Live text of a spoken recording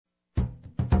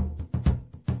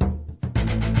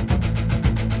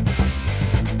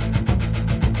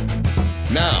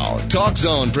Now, Talk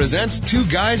Zone presents Two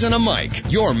Guys and a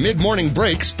Mic, your mid-morning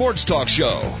break sports talk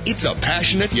show. It's a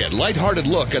passionate yet lighthearted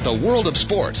look at the world of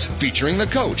sports, featuring the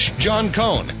coach, John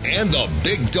Cohn, and the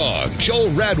Bigg Dogg, Joel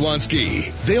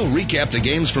Radwanski. They'll recap the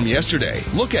games from yesterday,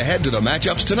 look ahead to the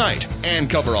matchups tonight, and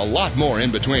cover a lot more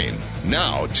in between.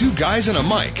 Now, Two Guys and a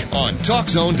Mic on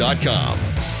TalkZone.com.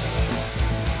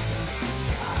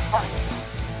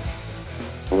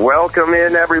 Welcome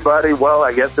in, everybody. Well,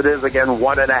 I guess it is, again,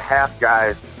 one and a half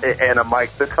guys and a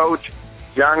mic. The coach,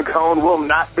 John Cohn, will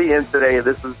not be in today.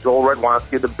 This is Joel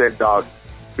Radwanski, the Bigg Dogg.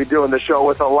 We're doing the show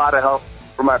with a lot of help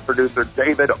from my producer,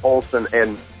 David Olson.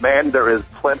 And, man, there is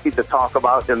plenty to talk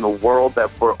about in the world that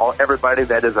for everybody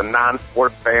that is a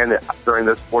non-sports fan during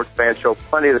this sports fan show.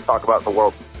 Plenty to talk about in the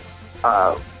world.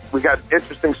 We got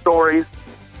interesting stories.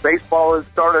 Baseball has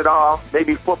started off.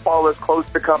 Maybe football is close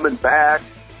to coming back.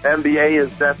 NBA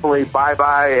is definitely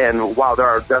bye-bye, and wow, there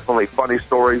are definitely funny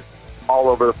stories all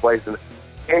over the place.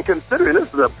 And considering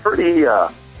this is a pretty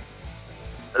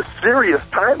serious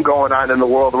time going on in the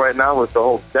world right now with the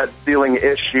whole debt ceiling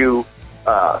issue,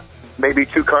 maybe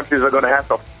two countries are going to have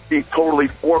to be totally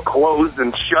foreclosed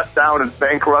and shut down and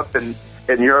bankrupt in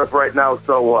Europe right now.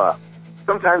 So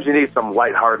sometimes you need some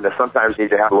lightheartedness. Sometimes you need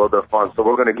to have a little bit of fun. So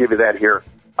we're going to give you that here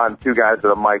on Two Guys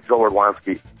with a Mic, Joel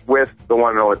Radwanski, with the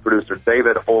one and only producer,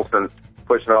 David Olson,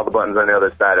 pushing all the buttons on the other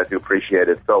side. I do appreciate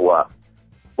it. So,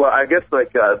 well, I guess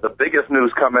the biggest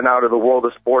news coming out of the world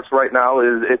of sports right now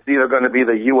is it's either going to be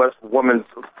the U.S. women's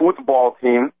football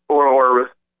team, or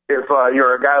if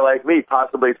you're a guy like me,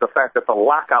 possibly it's the fact that the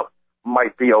lockout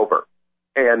might be over.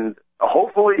 And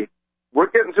hopefully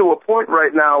we're getting to a point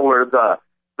right now where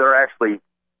they're actually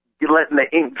letting the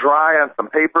ink dry on some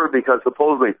paper, because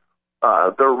supposedly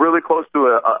they're really close to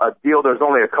a deal. There's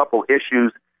only a couple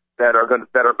issues that are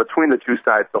between the two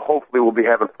sides, so hopefully we'll be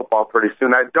having football pretty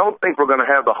soon. I don't think we're going to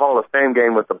have the Hall of Fame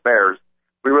game with the Bears.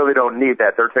 We really don't need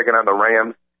that. They're taking on the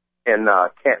Rams in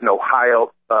Canton,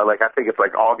 Ohio. I think it's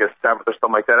like August 7th or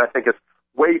something like that. I think it's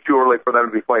way too early for them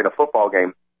to be playing a football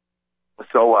game.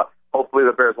 So hopefully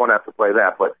the Bears won't have to play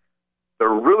that. But they're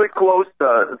really close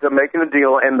to making a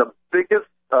deal, and the biggest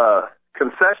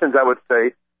concessions, I would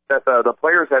say, that the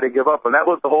players had to give up, and that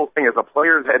was the whole thing, is the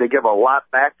players had to give a lot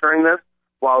back during this,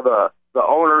 while the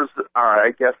owners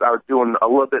are doing a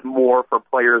little bit more for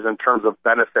players in terms of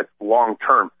benefits long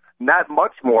term. Not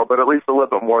much more, but at least a little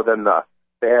bit more than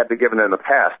they had been given in the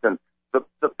past. And the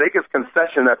biggest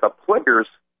concession that the players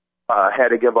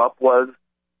had to give up was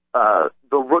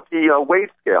the rookie wage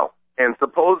scale, and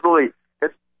supposedly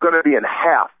it's going to be in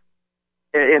half,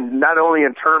 and not only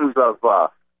in terms of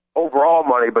overall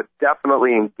money, but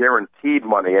definitely in guaranteed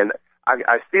money. And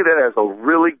I see that as a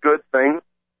really good thing.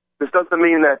 This doesn't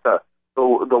mean that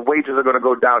the wages are going to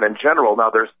go down in general. Now,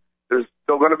 there's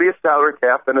still going to be a salary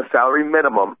cap and a salary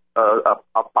minimum,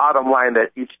 a bottom line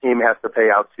that each team has to pay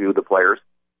out to the players.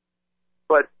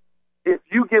 But if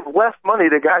you give less money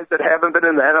to guys that haven't been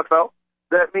in the NFL,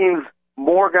 that means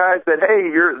more guys that,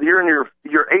 hey, you're in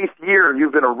your eighth year,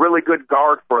 you've been a really good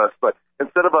guard for us, but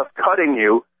instead of us cutting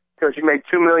you because you make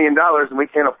 $2 million and we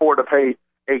can't afford to pay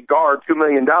a guard $2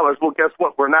 million, well, guess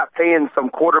what? We're not paying some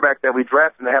quarterback that we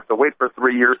drafted and they have to wait for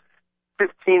 3 years,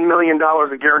 $15 million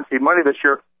of guaranteed money this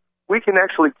year. We can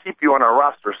actually keep you on our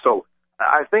roster. So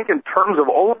I think in terms of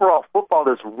overall football,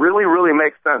 this really, really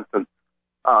makes sense. And,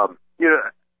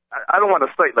 I don't want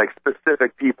to cite like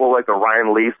specific people like the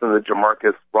Ryan Leaf and the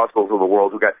Jamarcus Russells of the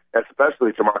world,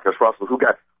 especially Jamarcus Russell, who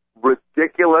got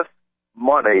ridiculous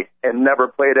money and never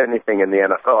played anything in the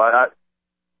NFL.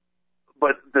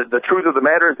 But the truth of the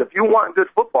matter is, if you want good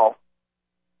football,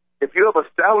 if you have a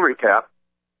salary cap,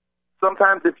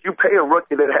 sometimes if you pay a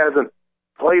rookie that hasn't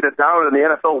played it down in the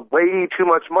NFL way too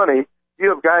much money, you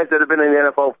have guys that have been in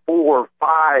the NFL 4,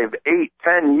 5, 8,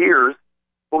 10 years.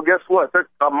 Well, guess what? They're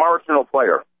a marginal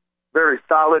player. Very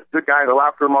solid, good guy in the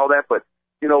locker room, all that. But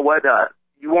you know what?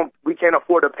 We can't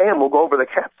afford to pay him. We'll go over the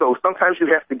cap. So sometimes you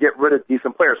have to get rid of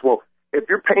decent players. Well, if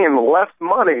you're paying less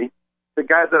money to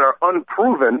guys that are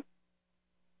unproven,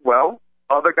 well,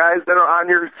 other guys that are on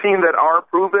your team that are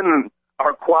proven and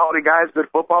are quality guys, good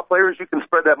football players, you can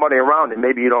spread that money around, and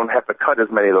maybe you don't have to cut as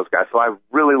many of those guys. So I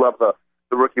really love the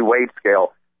rookie wage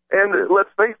scale. And let's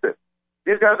face it,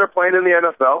 these guys are playing in the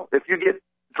NFL. If you get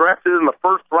drafted in the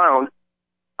first round,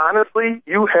 honestly,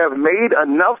 you have made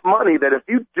enough money that if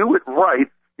you do it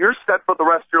right, you're set for the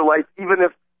rest of your life, even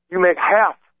if you make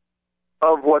half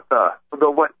of what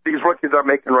these rookies are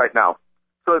making right now.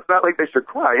 So it's not like they should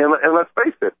cry. And let's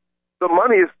face it, the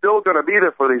money is still going to be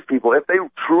there for these people. If they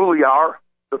truly are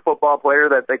the football player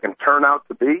that they can turn out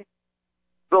to be,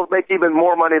 they'll make even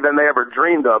more money than they ever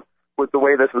dreamed of with the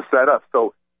way this is set up.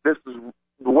 So this is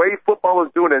the way football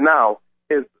is doing it now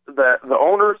is that the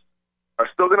owners are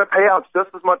still going to pay out just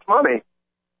as much money,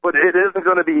 but it isn't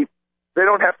going to be, they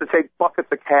don't have to take buckets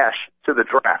of cash to the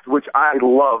draft, which I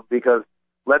love because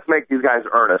let's make these guys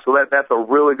earn it. So that's a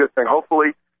really good thing.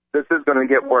 Hopefully this is going to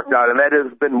get worked out, and that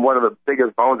has been one of the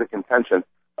biggest bones of contention.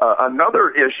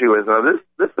 Another issue is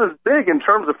this is big in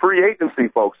terms of free agency,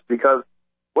 folks, because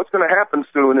what's going to happen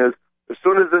soon is as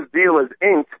soon as this deal is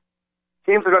inked,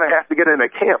 teams are going to have to get into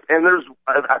camp. And there's,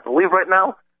 I believe right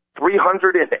now,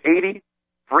 380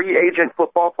 free agent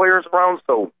football players around.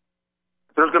 So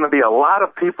there's going to be a lot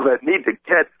of people that need to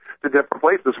get to different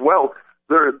places. Well,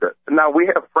 now we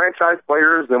have franchise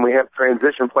players and we have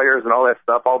transition players and all that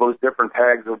stuff, all those different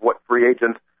tags of what free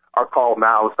agents are called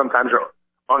now. Sometimes they're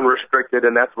unrestricted,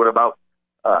 and that's what about,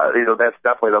 that's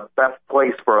definitely the best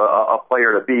place for a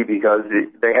player to be because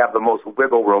they have the most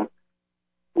wiggle room.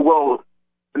 Well,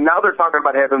 now they're talking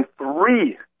about having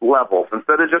 3 levels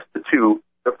instead of just the 2,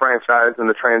 the franchise and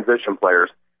the transition players.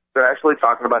 They're actually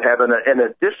talking about having an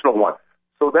additional one.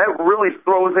 So that really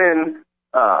throws in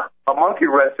a monkey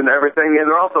wrench and everything. And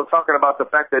they're also talking about the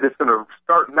fact that it's going to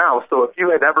start now. So if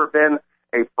you had ever been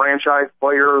a franchise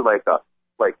player like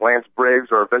Lance Briggs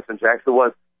or Vincent Jackson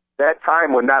was, that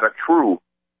time would not accrue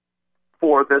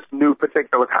for this new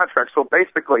particular contract. So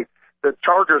basically, the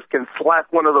Chargers can slap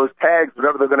one of those tags,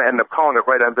 whatever they're going to end up calling it,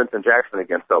 right on Vincent Jackson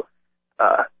again. So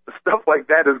stuff like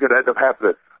that is going to end up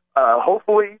happening.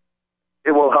 Hopefully,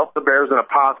 it will help the Bears in a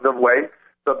positive way.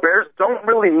 The Bears don't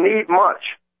really need much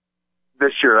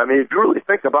this year. I mean, if you really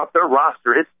think about their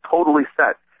roster, it's totally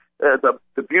set.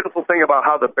 The beautiful thing about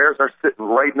how the Bears are sitting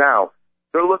right now,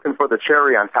 they're looking for the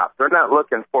cherry on top. They're not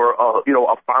looking for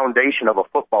a foundation of a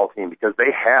football team because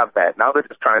they have that. Now they're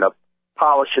just trying to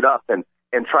polish it up and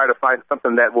try to find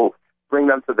something that will bring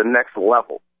them to the next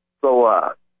level.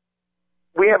 So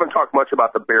we haven't talked much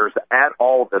about the Bears at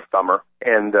all this summer.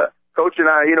 And Coach and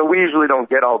I, we usually don't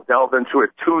get all delved into it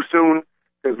too soon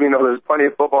because we know there's plenty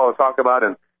of football to talk about.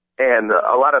 And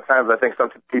a lot of times I think some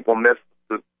people miss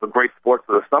the great sports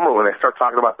of the summer when they start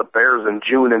talking about the Bears in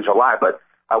June and July. But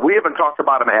we haven't talked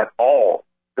about them at all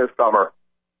this summer.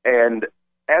 And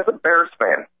as a Bears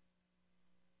fan,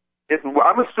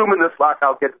 I'm assuming this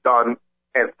lockout gets done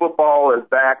and football is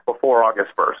back before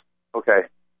August 1st. Okay.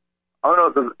 I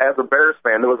don't know, as a Bears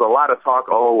fan, there was a lot of talk,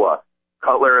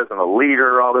 Cutler isn't a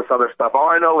leader, all this other stuff. All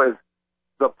I know is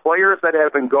the players that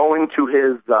have been going to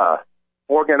his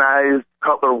organized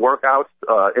Cutler workouts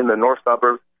in the north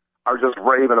suburbs are just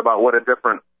raving about what a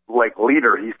different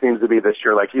leader he seems to be this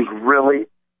year. He's really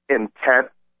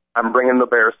intent on bringing the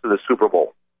Bears to the Super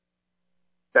Bowl.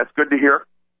 That's good to hear.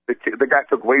 The guy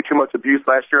took way too much abuse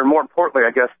last year, and more importantly,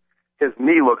 I guess, his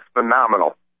knee looks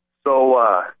phenomenal. So,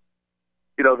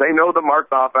 they know the Marks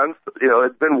offense.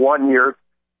 It's been 1 year.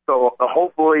 So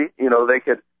hopefully, they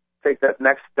could take that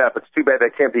next step. It's too bad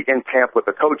they can't be in camp with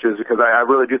the coaches because I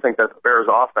really do think that the Bears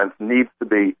offense needs to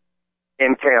be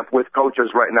in camp with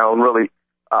coaches right now and really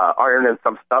ironing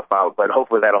some stuff out. But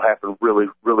hopefully that'll happen really,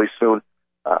 really soon.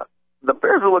 The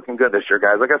Bears are looking good this year,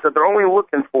 guys. Like I said, they're only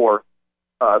looking for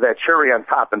that cherry on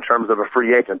top in terms of a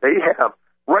free agent. They have,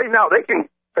 right now, they can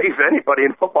face anybody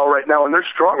in football right now, and they're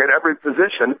strong at every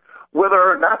position, whether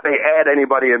or not they add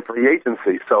anybody in free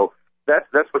agency. So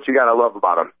that's what you got to love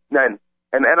about them.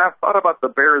 And I've thought about the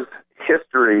Bears'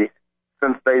 history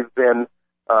since they've been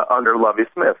under Lovie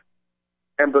Smith.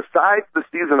 And besides the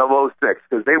season of 06,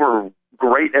 because they were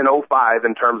great in 05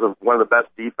 in terms of one of the best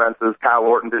defenses, Kyle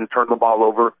Orton didn't turn the ball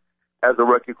over as a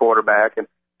rookie quarterback, and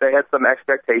they had some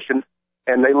expectations,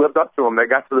 and they lived up to them. They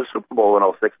got to the Super Bowl in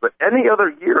 06. But any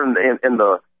other year in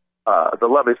the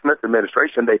Lovie Smith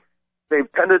administration, they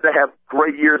tended to have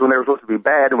great years when they were supposed to be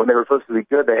bad, and when they were supposed to be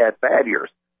good, they had bad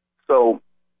years. So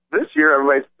this year,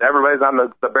 everybody's on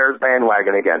the Bears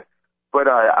bandwagon again. But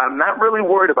I'm not really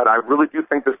worried about it. I really do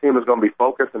think this team is going to be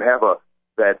focused and have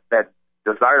that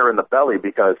desire in the belly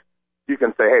because you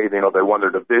can say, hey, they won their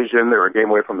division, they were a game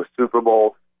away from the Super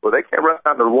Bowl. Well, they can't rest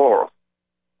on their laurels.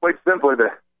 Quite simply,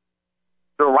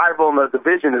 the rival in the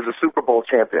division is a Super Bowl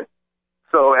champion.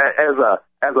 So as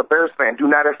a Bears fan, do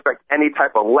not expect any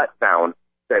type of letdown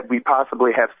that we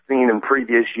possibly have seen in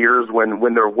previous years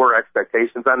when there were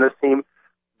expectations on this team.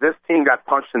 This team got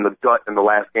punched in the gut in the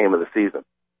last game of the season,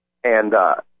 and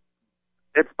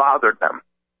it's bothered them.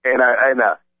 And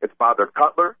it's bothered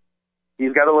Cutler.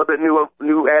 He's got a little bit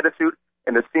new attitude,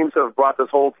 and it seems to have brought this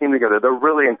whole team together. They're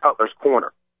really in Cutler's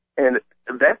corner, and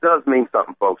that does mean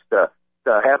something, folks, to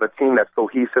have a team that's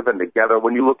cohesive and together.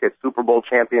 When you look at Super Bowl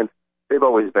champions, they've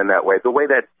always been that way. The way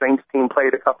that Saints team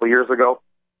played a couple of years ago,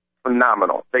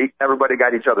 phenomenal. Everybody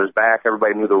got each other's back.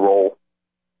 Everybody knew the role.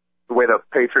 the way the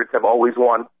Patriots have always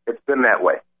won. It's been that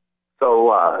way.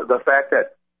 So the fact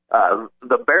that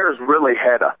the Bears really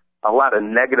had a lot of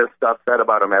negative stuff said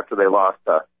about them after they lost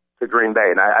to Green Bay,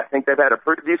 and I think they've had a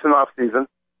pretty decent offseason.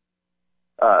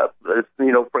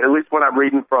 At least when I'm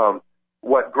reading from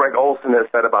what Greg Olson has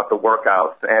said about the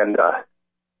workouts and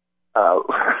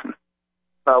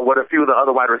what a few of the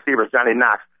other wide receivers, Johnny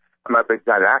Knox. I'm not a big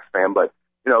Johnny Knox fan, but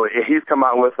he's come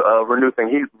out with a renewed thing.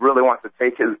 He really wants to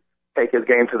take his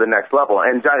game to the next level.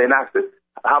 And Johnny Knox,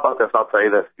 how about this? I'll tell you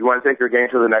this: you want to take your game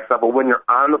to the next level when you're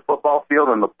on the football field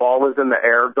and the ball is in the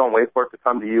air. Don't wait for it to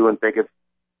come to you and think it's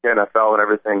the NFL and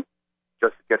everything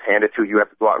just gets handed to you. You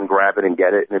have to go out and grab it and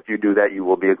get it. And if you do that, you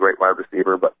will be a great wide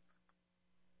receiver. But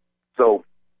so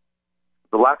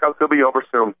the lockout could be over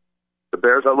soon. The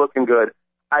Bears are looking good.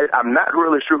 I'm not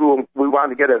really sure who we want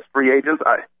to get as free agents.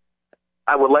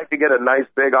 I would like to get a nice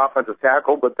big offensive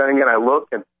tackle, but then again, I look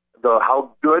and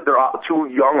how good their two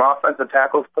young offensive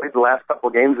tackles played the last couple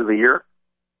of games of the year.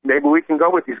 Maybe we can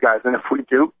go with these guys, and if we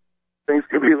do, things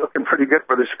could be looking pretty good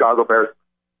for the Chicago Bears.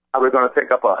 Are we going to pick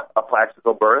up a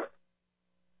Plaxico Burress?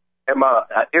 And my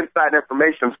inside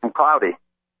information from Cloudy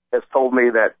has told me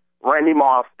that Randy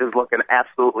Moss is looking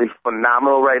absolutely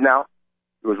phenomenal right now.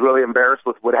 He was really embarrassed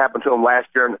with what happened to him last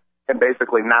year and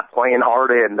basically not playing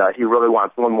hard, and he really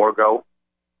wants one more go.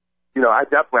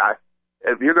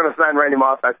 If you're going to sign Randy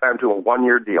Moss, I sign him to a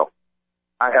 1-year deal.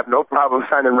 I have no problem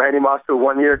signing Randy Moss to a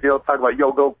 1-year deal. Talk about,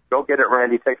 go get it,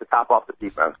 Randy. Take the top off the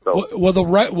defense. So, well, the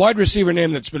wide receiver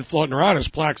name that's been floating around is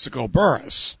Plaxico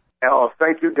Burress. Oh,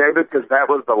 thank you, David, because that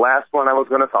was the last one I was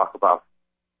going to talk about.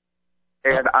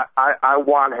 And I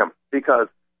want him because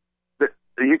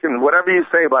you can, whatever you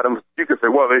say about him, you can say,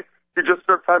 well, you just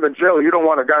served time in jail. You don't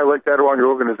want a guy like that around your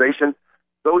organization.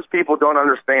 Those people don't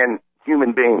understand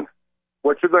human beings.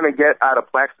 What you're going to get out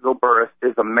of Plaxico Burress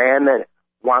is a man that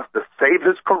wants to save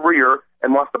his career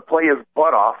and wants to play his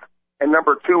butt off. And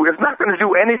number two, is not going to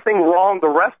do anything wrong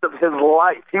the rest of his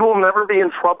life. He will never be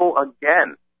in trouble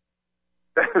again.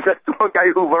 That's one guy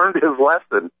who learned his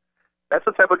lesson. That's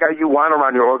the type of guy you want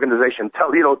around your organization.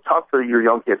 Talk to your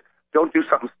young kids. Don't do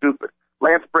something stupid.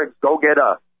 Lance Briggs, go get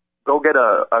a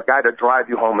guy to drive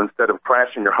you home instead of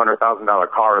crashing your $100,000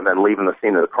 car and then leaving the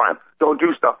scene of the crime. Don't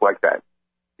do stuff like that.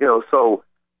 So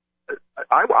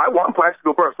I want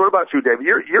Plaxico Burress. What about you, David?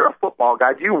 You're a football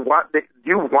guy. Do you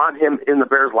want him in the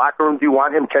Bears locker room? Do you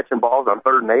want him catching balls on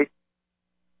 3rd and 8?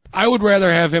 I would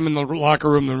rather have him in the locker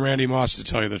room than Randy Moss, to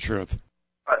tell you the truth.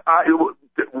 I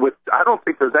don't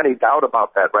think there's any doubt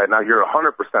about that right now. You're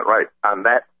 100% right on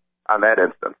that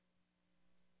instance.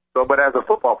 So, but as a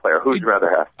football player, who would you rather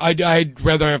have? I'd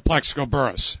rather have Plaxico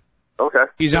Burress. Okay.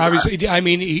 He's obviously,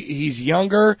 he's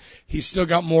younger. He's still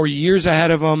got more years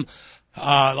ahead of him.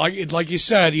 Like you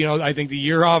said, I think the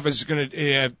year off is going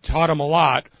to have taught him a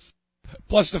lot.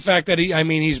 Plus the fact that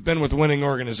he's been with winning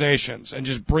organizations, and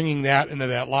just bringing that into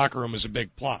that locker room is a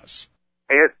big plus.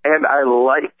 And I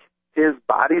like his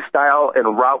body style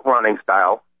and route running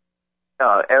style,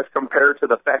 as compared to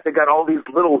the fact they got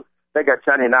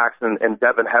Johnny Knox and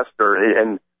Devin Hester,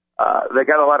 and they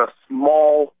got a lot of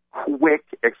small, quick,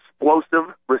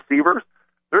 explosive receivers.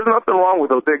 There's nothing wrong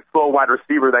with a big, slow wide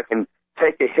receiver that can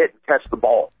take a hit and catch the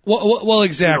ball. Well,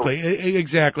 exactly.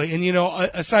 And,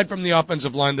 aside from the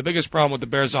offensive line, the biggest problem with the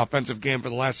Bears' offensive game for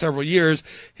the last several years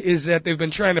is that they've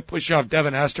been trying to push off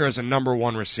Devin Hester as a number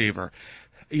one receiver,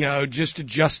 just to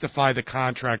justify the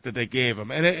contract that they gave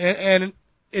him. And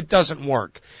it doesn't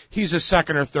work. He's a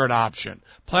 2nd or 3rd option.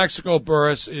 Plaxico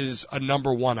Burress is a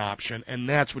number 1 option, and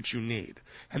that's what you need.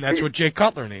 And that's what Jay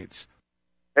Cutler needs.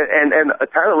 And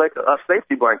kind of like a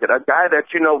safety blanket, a guy that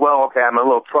I'm in a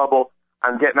little trouble.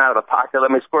 I'm getting out of the pocket.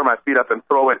 Let me square my feet up and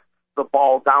throw the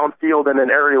ball downfield in an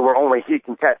area where only he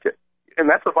can catch it. And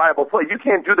that's a viable play. You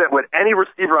can't do that with any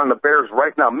receiver on the Bears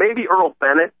right now. Maybe Earl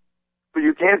Bennett, but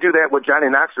you can't do that with Johnny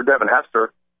Knox or Devin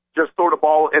Hester. Just throw the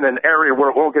ball in an area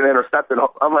where it won't get intercepted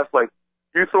unless,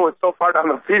 you throw it so far down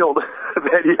the field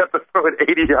that you have to throw it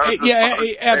 80 yards. Yeah,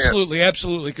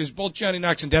 absolutely, because both Johnny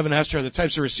Knox and Devin Hester are the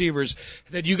types of receivers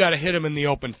that you got to hit them in the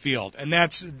open field, and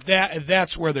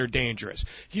that's where they're dangerous.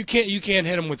 You can't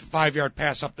hit them with a 5-yard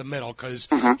pass up the middle because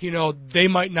they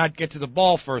might not get to the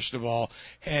ball, first of all,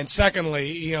 and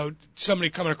secondly, somebody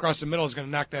coming across the middle is going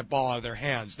to knock that ball out of their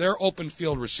hands. They're open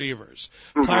field receivers.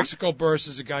 Plaxico Burress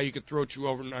is a guy you could throw to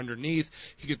over and underneath.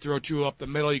 You could throw to up the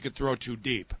middle. You could throw to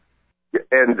deep.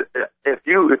 And if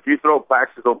you throw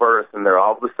Plaxico Burress in there,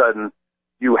 all of a sudden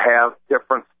you have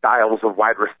different styles of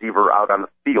wide receiver out on the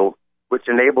field, which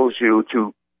enables you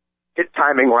to hit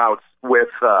timing routes with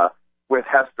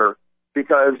Hester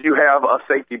because you have a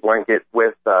safety blanket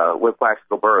with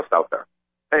Plaxico Burress out there.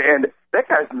 And That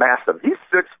guy's massive. He's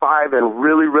 6'5" and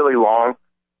really, really long.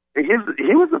 He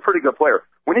was a pretty good player.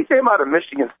 When he came out of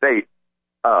Michigan State,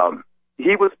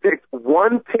 he was picked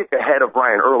one pick ahead of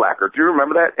Brian Urlacher. Do you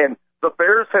remember that? And the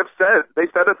Bears they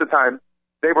said at the time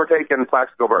they were taking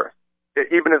Plaxico Burress,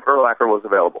 even if Urlacher was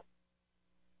available.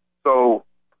 So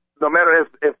no matter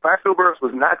if Plaxico Burress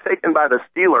was not taken by the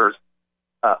Steelers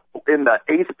in the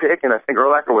 8th pick, and I think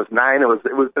Urlacher was 9,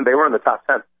 they were in the top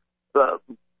 10.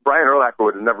 Brian Urlacher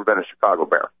would have never been a Chicago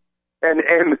Bear. And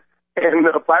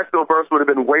Plaxico Burress would have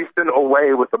been wasting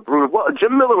away with the brutal. Well,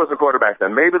 Jim Miller was a quarterback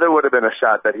then. Maybe there would have been a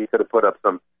shot that he could have put up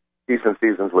some decent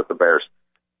seasons with the Bears.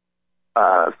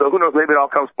 So who knows? Maybe it all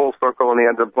comes full circle and he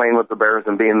ends up playing with the Bears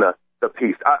and being the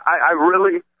piece. I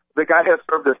really, the guy has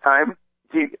served his time.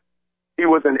 He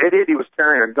was an idiot. He was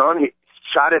carrying a gun. He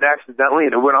shot it accidentally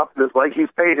and it went off his leg. He's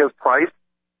paid his price.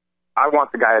 I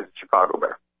want the guy as a Chicago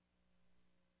Bear.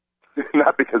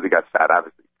 Not because he got shot,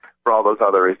 obviously, for all those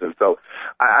other reasons. So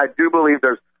I do believe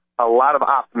there's a lot of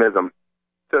optimism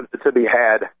to be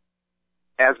had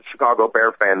as a Chicago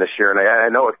Bear fan this year. And I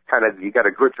know it's kind of, you got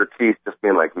to grit your teeth just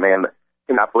being like, man, I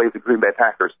cannot believe the Green Bay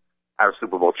Packers are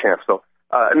Super Bowl champs. So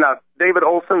now, David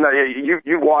Olson,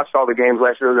 you watched all the games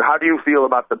last year. How do you feel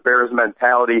about the Bears'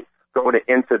 mentality going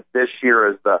into this year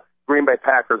as the Green Bay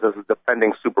Packers as a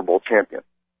defending Super Bowl champion?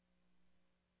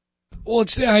 Well,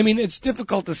 it's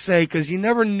difficult to say because you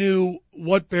never knew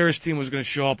what Bears team was going to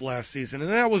show up last season,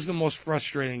 and that was the most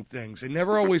frustrating thing. They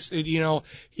never always,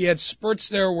 he had spurts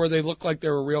there where they looked like they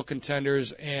were real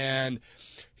contenders, and,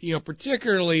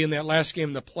 particularly in that last game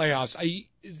in the playoffs,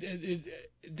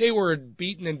 they were a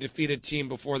beaten and defeated team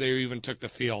before they even took the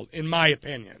field, in my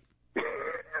opinion.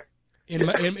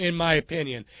 In my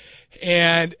opinion.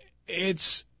 And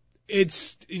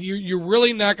you're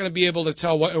really not going to be able to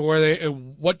tell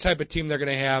what type of team they're going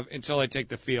to have until they take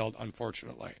the field,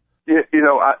 unfortunately. Their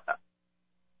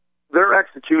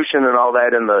execution and all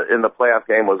that in the playoff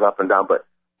game was up and down, but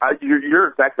you're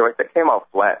exactly right. They came out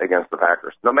flat against the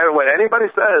Packers. No matter what anybody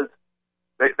says,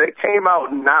 they came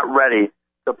out not ready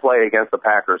to play against the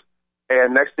Packers.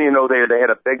 And next thing you know, they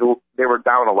were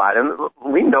down a lot. And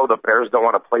we know the Bears don't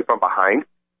want to play from behind.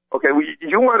 Okay,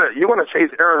 you want to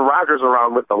chase Aaron Rodgers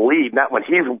around with the lead, not when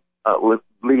he's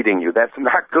leading you. That's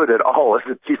not good at all as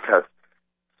a defense.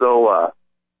 So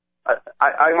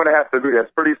I'm going to have to agree.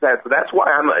 That's pretty sad. So that's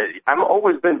why I'm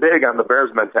always been big on the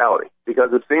Bears mentality,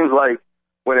 because it seems like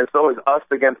when it's always us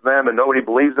against them and nobody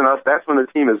believes in us, that's when the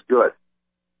team is good.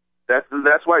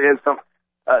 That's why in some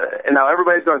and now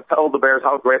everybody's going to tell the Bears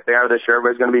how great they are this year.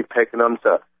 Everybody's going to be picking them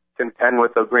to contend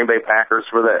with the Green Bay Packers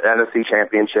for the NFC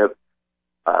Championship.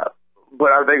 But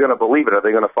are they going to believe it? Are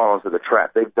they going to fall into the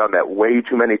trap? They've done that way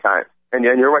too many times. And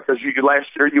you're right, because last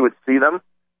year you would see them.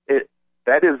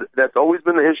 That's always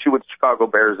been the issue with Chicago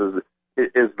Bears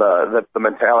is the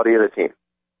mentality of the team.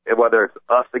 Whether it's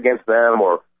us against them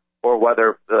or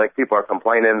whether like people are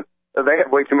complaining. They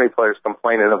have way too many players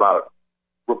complaining about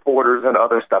reporters and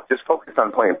other stuff. Just focus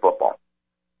on playing football.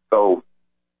 So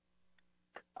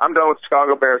I'm done with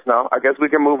Chicago Bears now. I guess we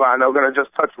can move on. I'm going to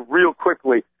just touch real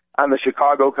quickly on the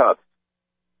Chicago Cubs.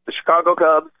 The Chicago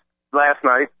Cubs last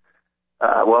night,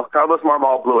 Carlos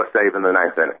Marmol blew a save in the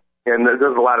 9th inning. And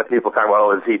there's a lot of people talking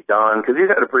about, is he done? Because he's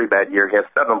had a pretty bad year. He has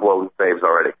 7 blown saves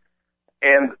already.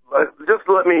 And just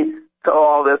let me tell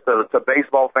all this to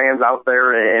baseball fans out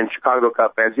there and Chicago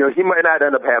Cubs fans. He might not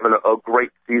end up having a great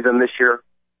season this year,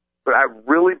 but I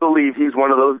really believe he's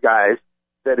one of those guys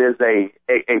that is a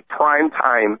prime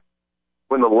time,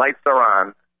 when the lights are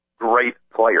on, great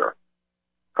player.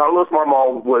 Carlos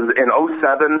Marmol was in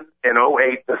 07 and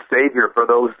 08 the savior for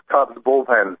those Cubs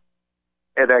bullpen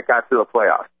and that got to the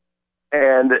playoffs.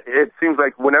 And it seems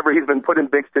like whenever he's been put in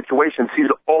big situations,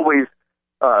 he's always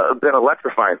been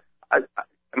electrifying.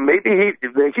 Maybe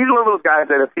he's one of those guys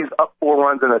that if he's up 4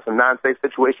 runs and it's a non-safe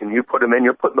situation, you put him in,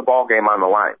 you're putting the ball game on the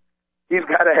line. He's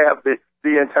got to have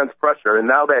the intense pressure. And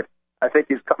now that I think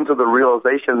he's come to the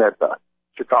realization that the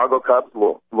Chicago Cubs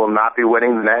will not be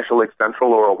winning the National League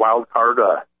Central or a wild card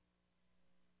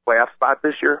playoff spot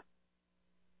this year,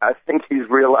 I think he's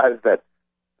realized that,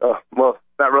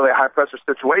 it's not really a high-pressure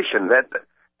situation. That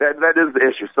is the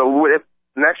issue. So if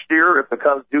next year, if the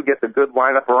Cubs do get the good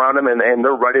lineup around them and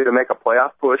they're ready to make a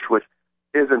playoff push, which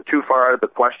isn't too far out of the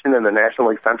question in the National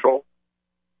League Central,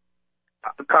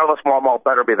 Carlos Marmol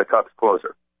better be the Cubs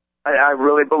closer. I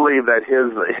really believe that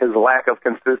his lack of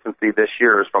consistency this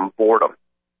year is from boredom.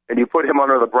 And you put him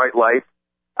under the bright lights.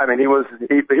 I mean, he was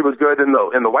good in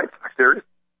the White Sox series.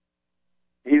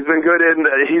 He's been good in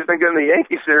the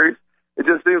Yankee series. It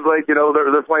just seems like,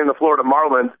 they're playing the Florida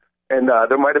Marlins, and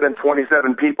there might have been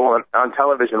 27 people on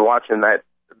television watching that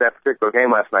particular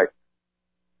game last night.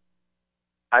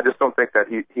 I just don't think that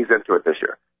he's into it this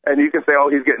year. And you can say, oh,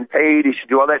 he's getting paid, he should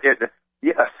do all that.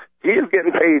 Yes, he is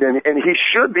getting paid, and he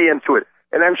should be into it.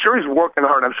 And I'm sure he's working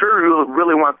hard. I'm sure he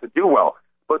really wants to do well.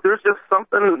 But there's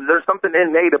something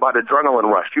innate about adrenaline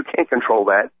rush. You can't control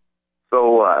that.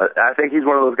 So I think he's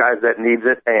one of those guys that needs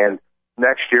it. And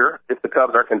next year, if the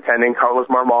Cubs are contending, Carlos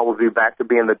Marmol will be back to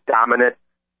being the dominant,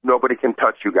 nobody can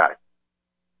touch you guy.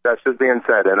 That's just being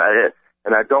said. And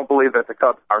I don't believe that the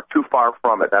Cubs are too far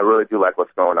from it. I really do like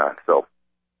what's going on. So,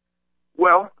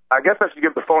 well, I guess I should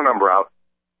give the phone number out.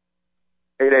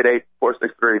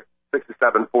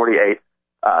 888-463-6748.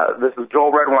 This is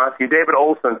Joel Redwanski, David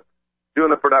Olson doing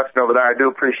the production over there. I do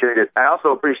appreciate it. I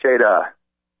also appreciate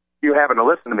you having to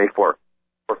listen to me for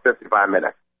 55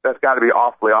 minutes. That's got to be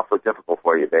awfully difficult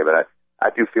for you, David. I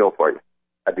do feel for you.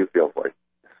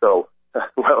 So,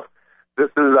 well, this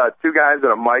is two guys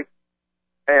and a mic.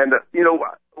 And,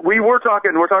 we're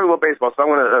talking about baseball, so I'm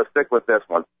going to stick with this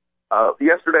one.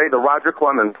 Yesterday, the Roger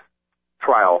Clemens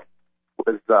trial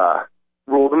was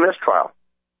ruled a mistrial.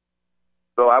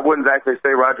 So I wouldn't actually say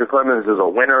Roger Clemens is a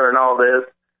winner in all this,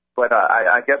 but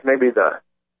I guess maybe the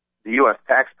U.S.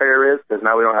 taxpayer is, because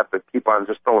now we don't have to keep on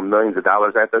just throwing millions of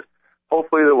dollars at this.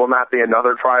 Hopefully there will not be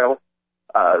another trial.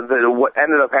 What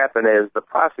ended up happening is the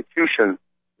prosecution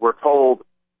were told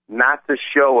not to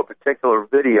show a particular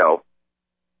video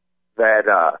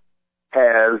that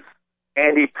has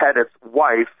Andy Pettit's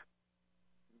wife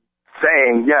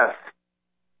saying, yes,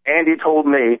 Andy told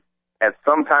me at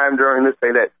some time during this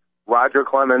day that Roger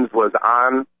Clemens was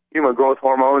on human growth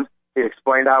hormones. He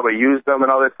explained how he used them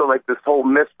and all that. So, like, this whole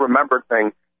misremembered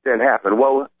thing didn't happen.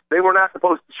 Well, they were not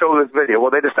supposed to show this video.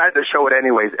 Well, they decided to show it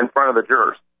anyways in front of the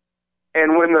jurors.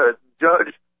 And when the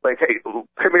judge, like, hey,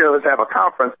 come here, let's have a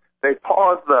conference, they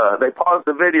paused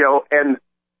the video, and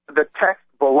the text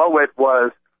below it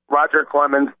was, Roger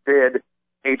Clemens did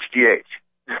HGH.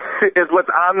 is what's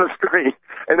on the screen.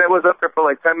 And that was up there for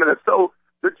like 10 minutes. So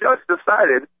the judge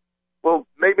decided, well,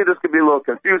 maybe this could be a little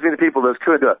confusing to people. This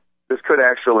could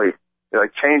actually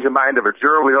change the mind of a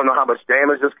juror. We don't know how much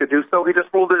damage this could do. So he just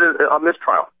ruled it a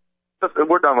mistrial.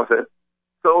 We're done with it.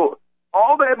 So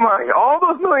all that money, all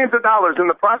those millions of dollars, and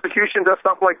the prosecution does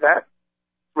something like that,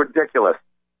 it's ridiculous.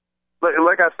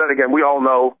 Like I said again, we all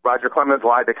know Roger Clemens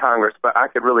lied to Congress, but I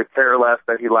could really care less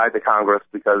that he lied to Congress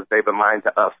because they've been lying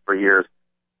to us for years.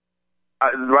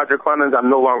 Roger Clemens, I'm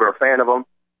no longer a fan of him.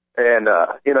 And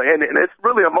it's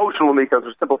really emotional to me because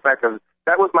the simple fact is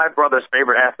that was my brother's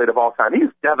favorite athlete of all time.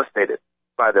 He's devastated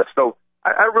by this. So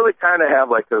I really kind of have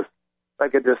like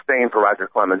a disdain for Roger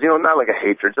Clemens. Not like a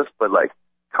hatred, but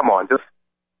come on,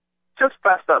 just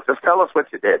fess up. Just tell us what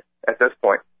you did at this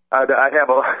point. I'd have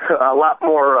a lot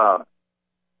more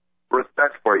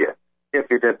respect for you if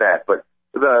you did that. But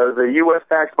the U.S.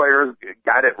 taxpayers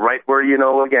got it right where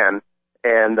again,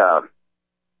 and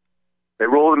they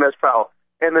ruled a mistrial.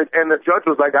 And the judge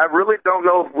was like, I really don't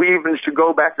know if we even should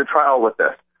go back to trial with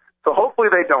this. So hopefully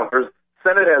they don't. The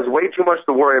Senate has way too much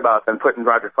to worry about than putting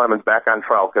Roger Clemens back on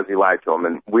trial because he lied to him,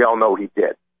 and we all know he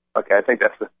did. Okay, I think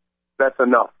that's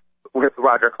enough with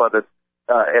Roger Clemens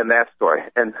and that story.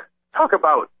 And talk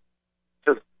about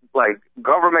just like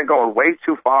government going way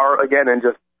too far again and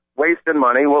just wasting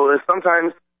money. Well,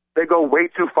 sometimes they go way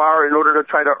too far in order to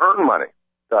try to earn money.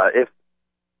 If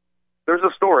there's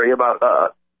a story about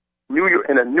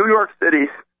in a New York City,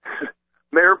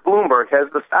 Mayor Bloomberg has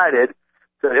decided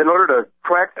in order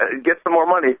to get some more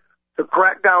money, to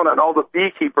crack down on all the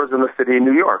beekeepers in the city of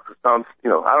New York. It sounds,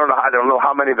 I don't know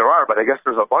how many there are, but I guess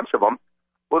there's a bunch of them.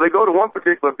 Well, they go to one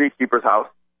particular beekeeper's house,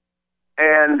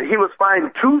 and he was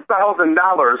fined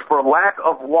 $2,000 for lack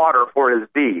of water for his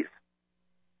bees.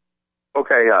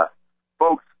 Okay,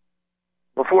 folks,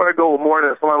 before I go more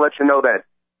into this, I want to let you know that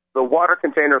the water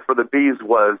container for the bees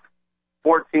was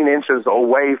 14 inches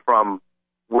away from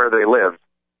where they lived.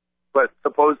 But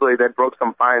supposedly they broke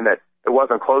some fine that it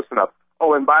wasn't close enough.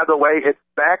 Oh, and by the way, it's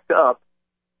backed up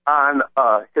on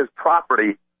his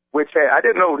property, which I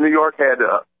didn't know New York had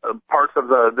parts of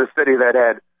the city that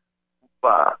had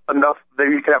enough that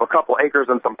you could have a couple acres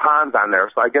and some ponds on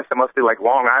there. So I guess it must be like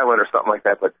Long Island or something like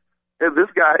that. But this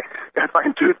guy got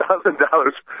fined $2,000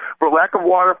 for lack of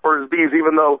water for his bees,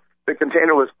 even though the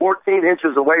container was 14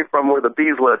 inches away from where the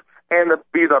bees live, and the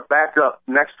bees are backed up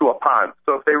next to a pond.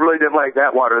 So if they really didn't like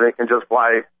that water, they can just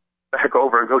fly back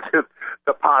over and go to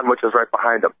the pond, which is right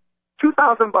behind them.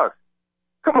 $2,000.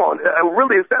 Come on,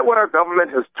 really, is that what our government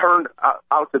has turned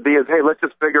out to be? Is, hey, let's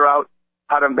just figure out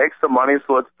how to make some money,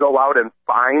 so let's go out and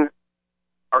fine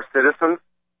our citizens?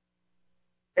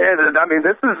 And, I mean,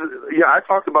 this is, I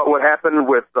talked about what happened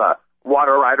with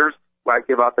water riders, where I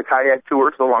give out the kayak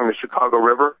tours along the Chicago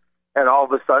River, and all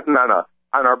of a sudden on a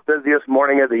on our busiest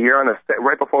morning of the year,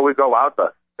 right before we go out,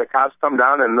 the cops come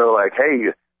down and they're like,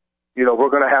 hey, we're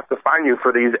going to have to fine you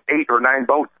for these 8 or 9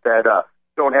 boats that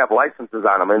don't have licenses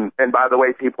on them. And by the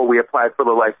way, people, we applied for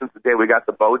the license the day we got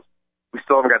the boats. We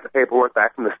still haven't got the paperwork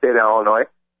back from the state of Illinois.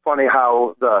 Funny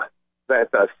how the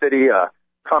city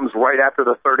comes right after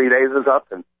the 30 days is up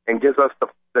and gives us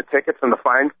the tickets and the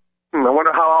fines. I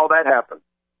wonder how all that happened.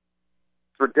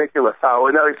 It's ridiculous how.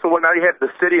 So now you have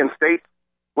the city and state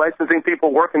licensing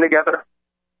people working together.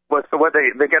 So what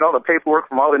they get all the paperwork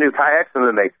from all the new kayaks, and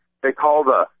then they call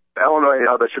the Illinois,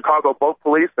 the Chicago Boat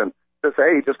Police, and just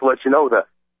say, hey, just to let you know that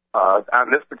on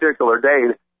this particular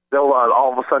day, they'll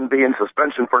all of a sudden be in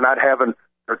suspension for not having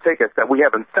their tickets that we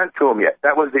haven't sent to them yet.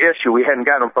 That was the issue. We hadn't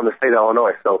gotten them from the state of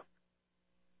Illinois. So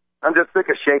I'm just sick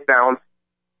of shakedowns.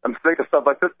 I'm sick of stuff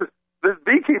like this. This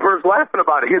beekeeper is laughing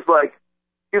about it. He's like,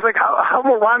 how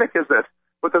moronic is this?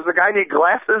 But does the guy need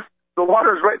glasses? The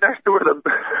water's right next to where the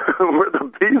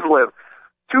bees live.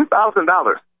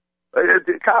 $2,000.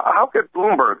 How could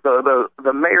Bloomberg,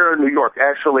 the mayor of New York,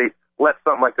 actually let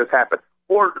something like this happen?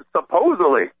 Or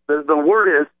supposedly, the word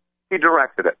is he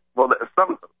directed it. Well,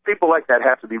 some people like that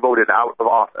have to be voted out of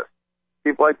office.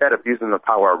 People like that abusing the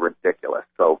power are ridiculous.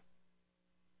 So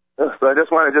I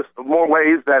just want to more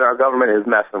ways that our government is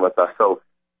messing with us. So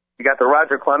you got the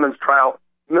Roger Clemens trial,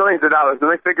 millions of dollars, and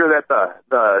they figure that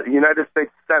the United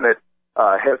States Senate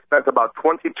has spent about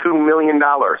 $22 million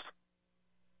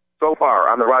so far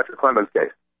on the Roger Clemens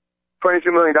case.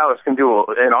 $22 million can do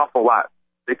an awful lot.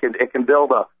 It can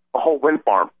build a whole wind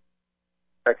farm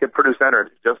that could produce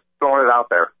energy, just throwing it out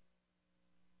there.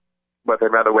 But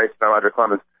they'd rather waste it on Roger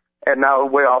Clemens. And now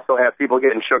we also have people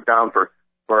getting shook down for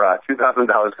 $2,000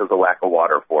 because of lack of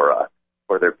water for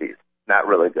their bees. Not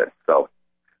really good. So,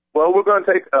 well, we're going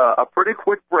to take a pretty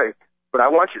quick break, but I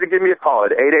want you to give me a call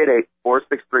at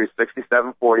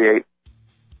 888-463-6748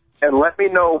 and let me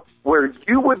know where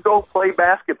you would go play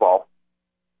basketball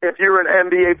if you're an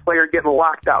NBA player getting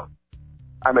locked out.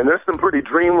 I mean, there's some pretty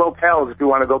dream locales if you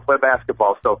want to go play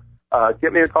basketball. So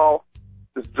give me a call.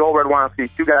 This is Joel Redwanski,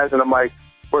 2 guys and a mic.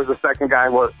 Where's the second guy?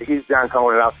 Well, he's John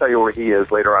Cohen, and I'll tell you where he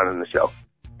is later on in the show.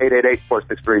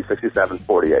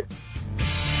 888-463-6748.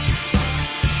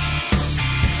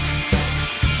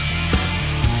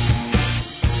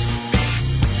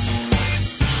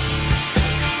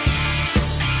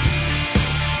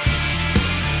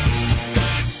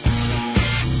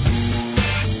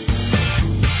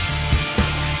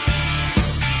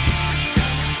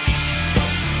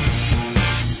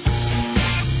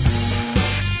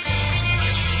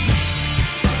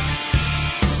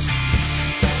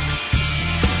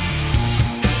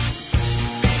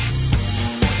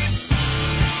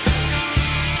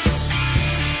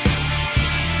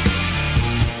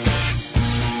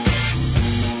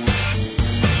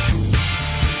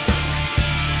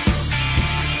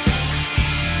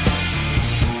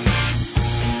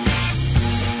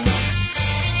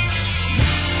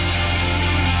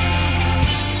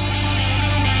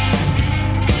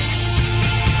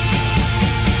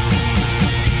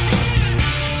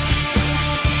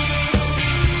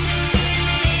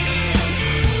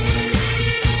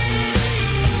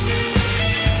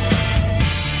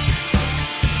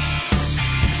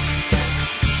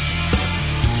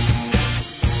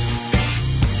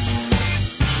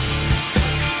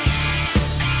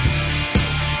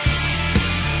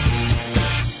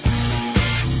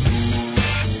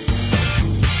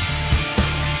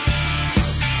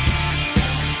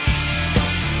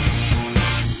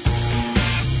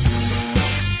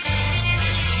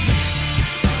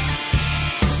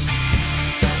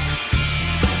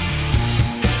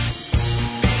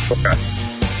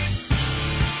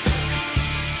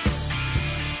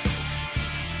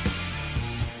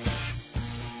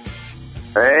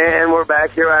 And we're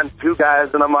back here on 2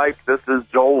 Guys and a Mic. This is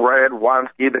Joel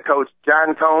Redwanski, the coach,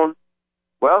 John Cohn.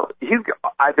 Well,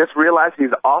 I just realized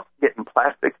he's off getting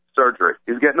plastic surgery.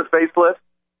 He's getting a facelift.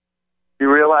 He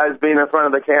realized being in front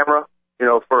of the camera,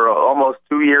 for almost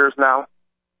 2 years now,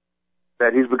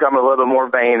 that he's becoming a little bit more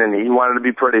vain and he wanted to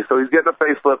be pretty. So he's getting a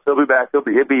facelift. He'll be back.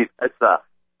 It's a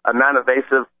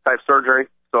non-invasive type surgery.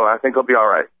 So I think he'll be all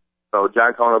right. So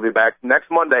John Cohn will be back next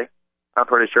Monday, I'm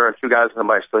pretty sure, on 2 Guys and a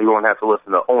Mic, so you won't have to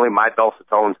listen to only my dulcet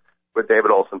tones with David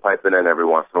Olson piping in every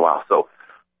once in a while. So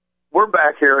we're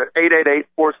back here at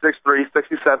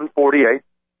 888-463-6748.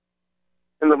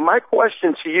 And my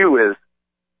question to you is,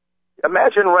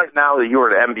 imagine right now that you were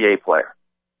an NBA player,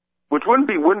 which wouldn't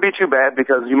be too bad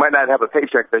because you might not have a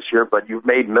paycheck this year, but you've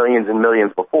made millions and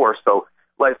millions before, so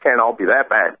life can't all be that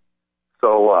bad.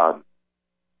 So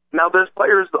now there's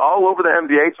players all over the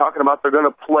NBA talking about they're going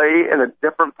to play in a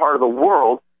different part of the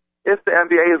world if the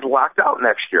NBA is locked out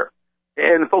next year.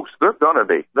 And, folks, they're going to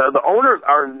be. The owners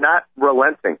are not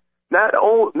relenting. Not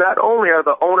only are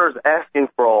the owners asking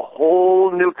for a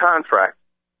whole new contract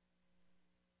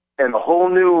and a whole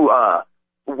new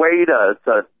way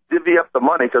to divvy up the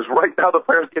money, because right now the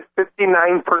players get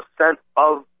 59%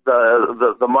 of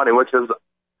the money, which is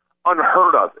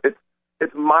unheard of.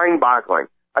 It's mind-boggling.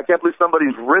 I can't believe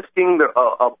somebody's risking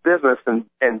a business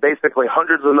and basically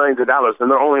hundreds of millions of dollars,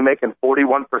 and they're only making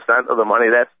 41% of the money.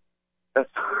 That's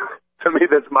to me,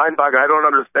 that's mind-boggling. I don't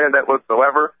understand that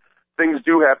whatsoever. Things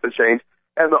do have to change,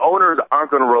 and the owners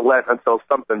aren't going to relent until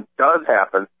something does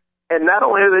happen. And not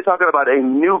only are they talking about a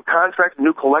new contract,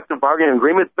 new collective bargaining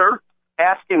agreement, they're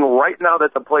asking right now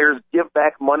that the players give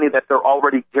back money that they're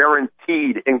already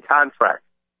guaranteed in contract.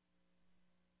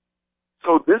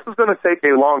 So this is going to take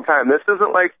a long time. This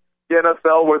isn't like the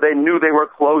NFL where they knew they were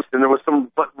close and there was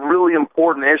some really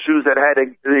important issues that had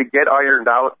to get ironed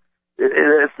out.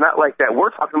 It's not like that. We're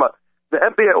talking about the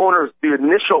NBA owners, the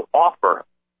initial offer.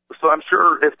 So I'm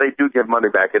sure if they do give money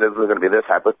back, it isn't going to be this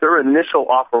high. But their initial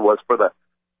offer was for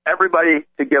everybody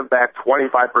to give back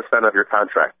 25% of your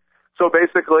contract. So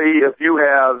basically, if you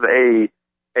have a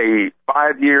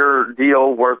 5-year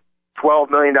deal worth $12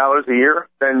 million a year,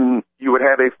 then you would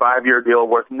have a 5-year deal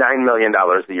worth $9 million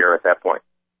a year at that point.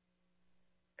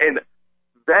 And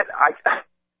that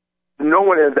no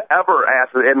one has ever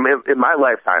asked in my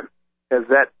lifetime. Has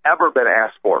that ever been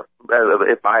asked for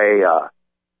by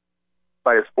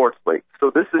a sports league?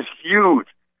 So this is huge.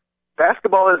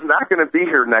 Basketball is not going to be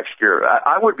here next year.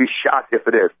 I would be shocked if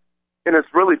it is. And it's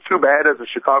really too bad as a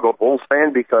Chicago Bulls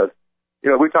fan because,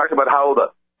 we talked about how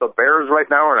the Bears right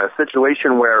now are in a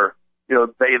situation where,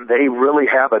 they really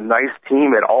have a nice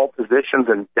team at all positions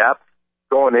and depth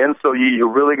going in. So you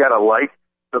really got to like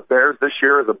the Bears this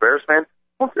year as a Bears fan.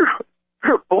 Well, if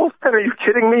you're a Bulls fan, are you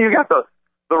kidding me? You got the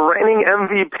reigning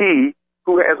MVP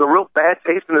who has a real bad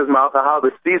taste in his mouth of how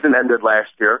the season ended last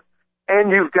year.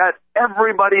 And you've got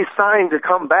everybody signed to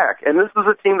come back. And this is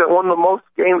a team that won the most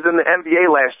games in the NBA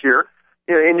last year.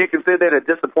 And you can say they had a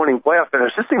disappointing playoff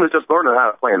finish. This team is just learning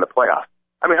how to play in the playoffs.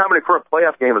 I mean, how many current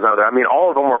playoff games are there? I mean,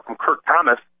 all of them were from Kurt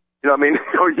Thomas. He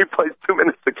plays 2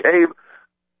 minutes a game.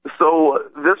 So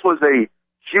this was a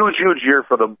huge, huge year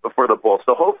for the Bulls.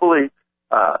 So hopefully,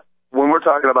 when we're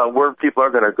talking about where people are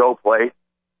going to go play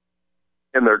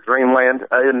in their dreamland,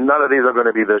 none of these are going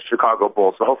to be the Chicago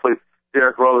Bulls. So hopefully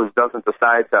Derrick Rose doesn't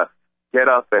decide to get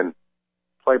up and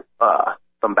play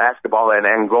some basketball in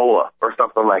Angola or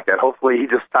something like that. Hopefully he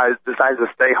just decides to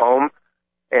stay home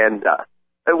and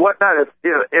whatnot.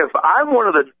 If I'm one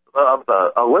of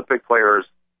the Olympic players,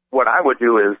 what I would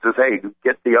do is hey,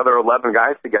 get the other 11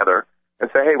 guys together and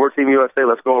say, hey, we're Team USA.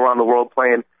 Let's go around the world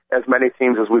playing as many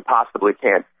teams as we possibly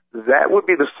can. That would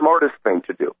be the smartest thing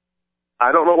to do.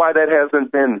 I don't know why that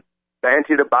hasn't been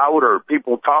bantied about or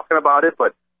people talking about it,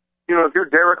 but if you're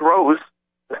Derrick Rose,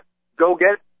 go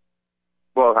get,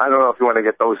 well, I don't know if you want to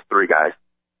get those 3 guys,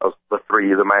 the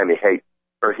 3, the Miami Heat,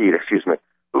 excuse me.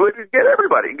 Get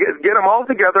everybody, get them all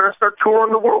together and start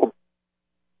touring the world.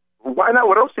 Why not?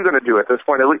 What else are you going to do at this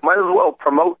point? Might as well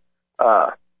promote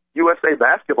USA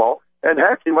basketball, and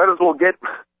heck, you might as well get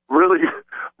really,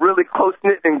 really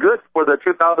close-knit and good for the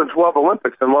 2012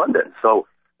 Olympics in London. So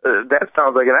that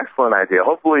sounds like an excellent idea.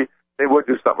 Hopefully they would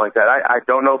do something like that. I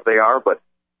don't know if they are, but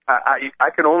I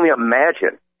can only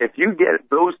imagine if you get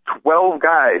those 12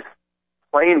 guys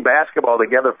playing basketball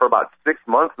together for about 6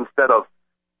 months instead of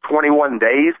 21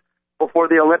 days before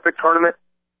the Olympic tournament,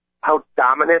 how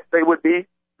dominant they would be.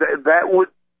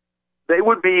 They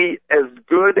would be as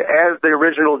good as the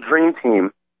original Dream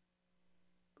Team,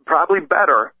 probably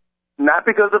better, not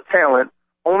because of talent,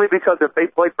 only because if they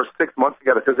played for 6 months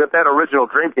together, because if that original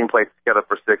Dream Team played together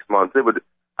for 6 months,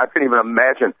 I couldn't even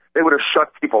imagine, they would have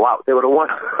shut people out. They would have won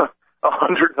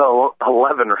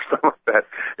 111 or something like that.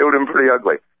 It would have been pretty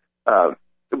ugly.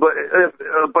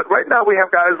 But right now we have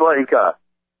guys like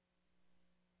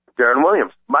Darren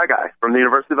Williams, my guy from the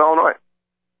University of Illinois.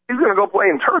 He's going to go play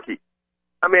in Turkey.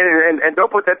 I mean, and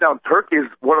don't put that down. Turkey is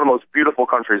one of the most beautiful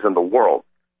countries in the world.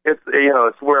 It's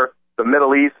where the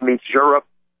Middle East meets Europe,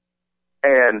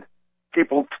 and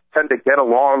people tend to get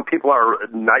along. People are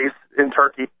nice in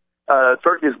Turkey.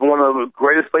 Turkey is one of the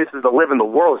greatest places to live in the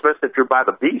world, especially if you're by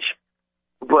the beach.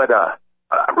 But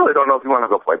I really don't know if you want to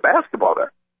go play basketball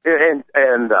there.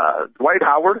 And Dwight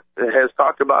Howard has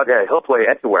talked about, he'll play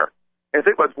anywhere. And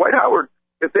think about Dwight Howard,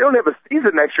 if they don't have a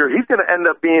season next year, he's going to end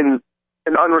up being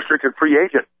an unrestricted free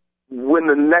agent when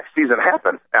the next season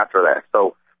happens after that.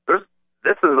 So this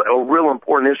is a real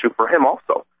important issue for him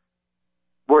also.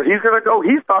 where he's going to go.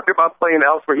 He's talking about playing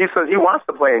elsewhere. He says he wants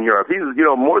to play in Europe. He's,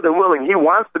 more than willing. He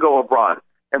wants to go abroad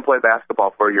and play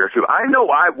basketball for a year or two. I know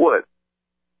I would.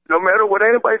 No matter what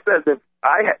anybody says, if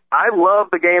I love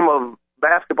the game of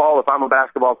basketball if I'm a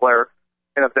basketball player,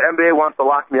 and if the NBA wants to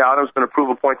lock me out, I'm just going to prove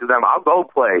a point to them. I'll go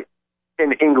play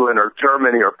in England or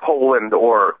Germany or Poland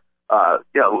or,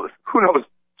 who knows,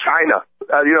 China.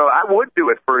 I would do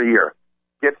it for a year.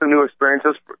 Get some new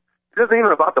experiences. It isn't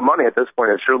even about the money at this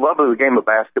point. It's your love of the game of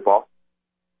basketball.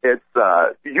 It's,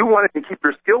 you wanted to keep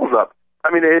your skills up.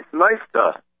 I mean, it's nice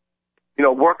to,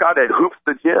 work out at Hoops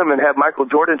the Gym and have Michael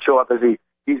Jordan show up as he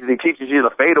teaches you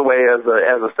the fadeaway as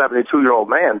a 72-year-old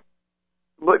man.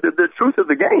 But the truth of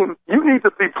the game, you need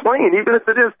to be playing, even if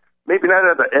it is maybe not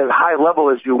at as high level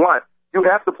as you want. You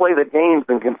have to play the games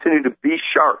and continue to be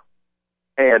sharp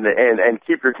and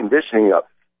keep your conditioning up.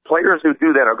 Players who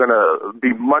do that are going to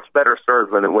be much better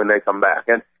served when they come back.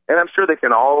 And I'm sure they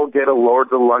can all get a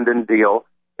Lords of London deal.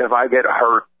 If I get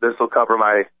hurt, this will cover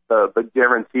the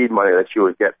guaranteed money that you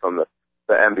would get from the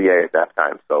NBA at that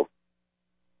time. So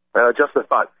just a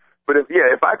thought. But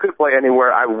if I could play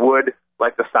anywhere, I would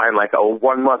like to sign like a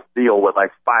 1-month deal with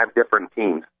like 5 different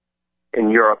teams in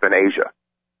Europe and Asia.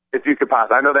 If you could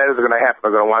possibly, I know that isn't going to happen.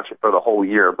 I'm going to watch it for the whole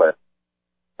year, but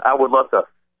I would love to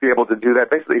be able to do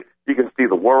that. Basically, you can see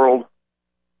the world,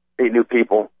 meet new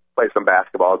people, play some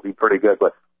basketball. It'd be pretty good.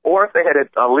 Or if they had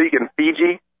a league in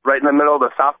Fiji, right in the middle of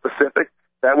the South Pacific,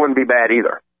 that wouldn't be bad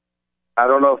either. I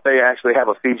don't know if they actually have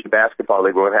a Fiji basketball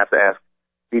league. We're going to have to ask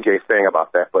BJ Singh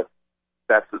about that, but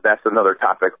that's another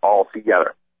topic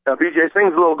altogether. Now, BJ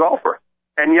Singh's a little golfer.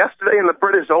 And yesterday in the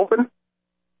British Open,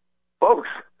 folks,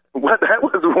 that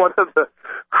was one of the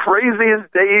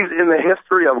craziest days in the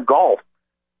history of golf.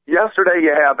 Yesterday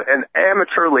you have an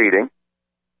amateur leading.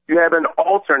 You have an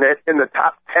alternate in the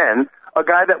top 10, a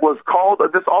guy that was called,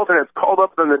 this alternate's called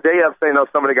up on the day of saying, no,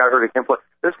 somebody got hurt, he can't play.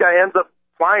 This guy ends up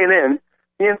flying in.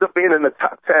 He ends up being in the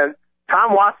top 10.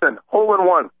 Tom Watson,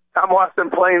 hole-in-one. Tom Watson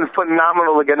playing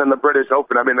phenomenal again in the British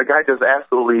Open. I mean, the guy just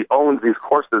absolutely owns these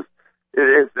courses.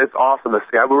 It's awesome to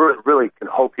see. I really can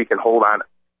hope he can hold on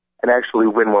and actually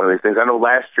win one of these things. I know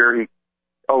last year,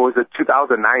 was it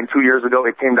 2009, 2 years ago,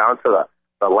 it came down to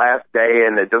the last day,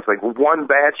 and it just like one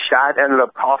bad shot ended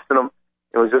up costing him.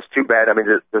 It was just too bad. I mean,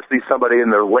 to see somebody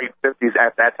in their late 50s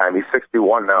at that time, he's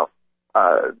 61 now,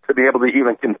 to be able to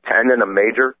even contend in a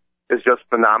major is just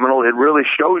phenomenal. It really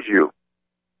shows you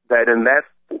that in that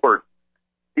sport,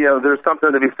 there's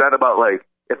something to be said about, like,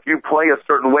 if you play a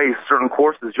certain way, certain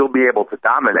courses, you'll be able to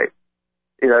dominate.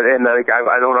 And like,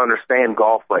 I don't understand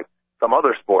golf like some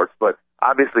other sports, but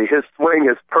obviously his swing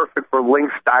is perfect for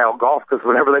links-style golf, because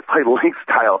whenever they play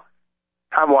links-style,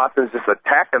 Tom Watson's just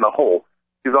attacking the hole.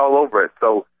 He's all over it.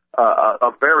 So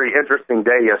a very interesting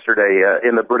day yesterday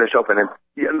in the British Open. And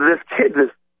this kid,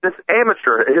 this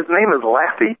amateur, his name is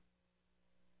Laffey.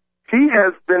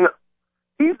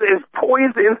 He's as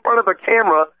poised in front of a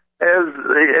camera as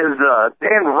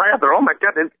Dan Rather. Oh, my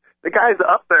God. The guy's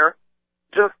up there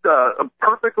just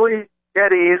perfectly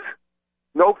at ease,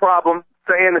 no problem,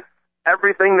 saying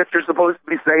everything that you're supposed to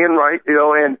be saying right,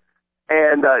 and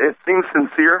it seems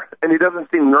sincere, and he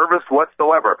doesn't seem nervous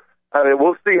whatsoever. I mean,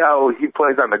 we'll see how he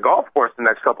plays on the golf course the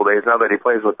next couple of days now that he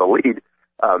plays with the lead.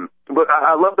 But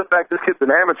I love the fact this kid's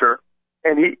an amateur,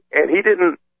 and he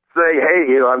didn't say,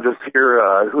 hey, I'm just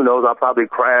here, who knows, I'll probably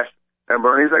crash and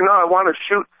burn. He's like, no, I want to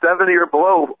shoot 70 or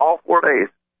below all 4 days.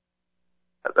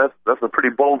 That's a pretty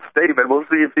bold statement. We'll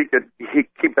see if he could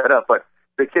keep that up. But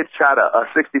the kid shot a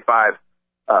 65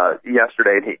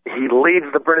 yesterday, and he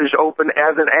leads the British Open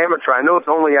as an amateur. I know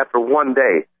it's only after 1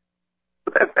 day,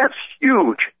 but that's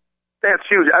huge. That's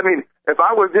huge. I mean, if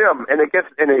I was him and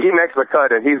he makes the cut,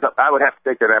 and I would have to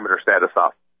take that amateur status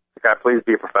off. The guy, please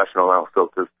be a professional now, so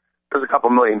because there's a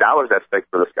couple $1 million at stake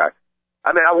for this guy.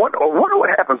 I mean, I wonder what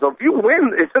happens. So if you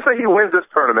win, it's just like he wins this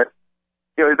tournament.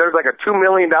 There's like a $2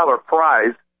 million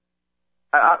prize.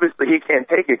 Obviously, he can't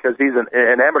take it because he's an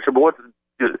amateur. But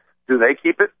do they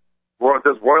keep it?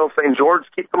 Does Royal St. George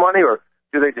keep the money, or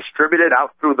do they distribute it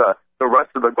out through the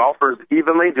rest of the golfers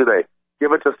evenly? Do they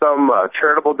give it to some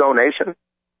charitable donation?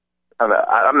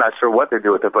 I'm not sure what they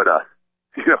do with it, but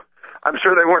I'm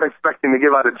sure they weren't expecting to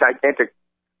give out a gigantic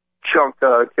chunk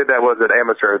kid that was an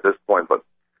amateur at this point. But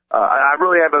I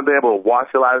really haven't been able to watch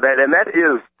a lot of that, and that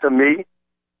is, to me,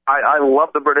 I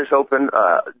love the British Open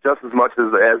just as much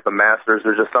as the Masters.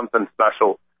 There's just something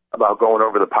special about going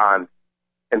over the pond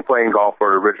and playing golf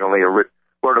where it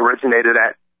originated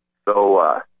at.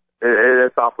 So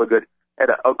it's awfully good.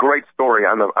 And a great story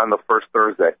on the first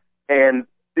Thursday. And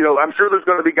I'm sure there's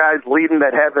going to be guys leading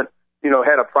that haven't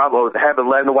had a problem, haven't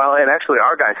led in a while. And actually,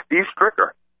 our guy Steve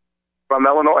Stricker from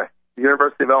Illinois, the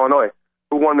University of Illinois,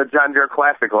 who won the John Deere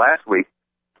Classic last week,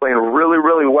 playing really,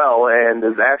 really well, and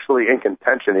is actually in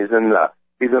contention. He's in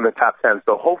the top 10.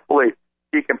 So hopefully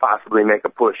he can possibly make a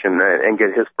push and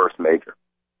get his first major.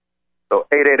 So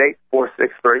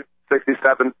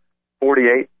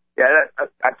 888-463-6748. Yeah,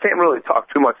 I can't really talk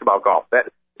too much about golf. That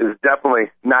is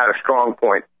definitely not a strong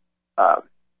point.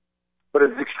 But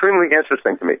it's extremely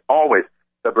interesting to me, always,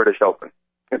 the British Open.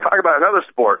 And talk about another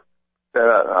sport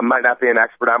that I might not be an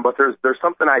expert on, but there's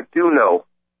something I do know,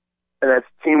 and that's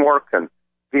teamwork and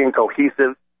being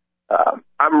cohesive.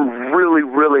 I'm really,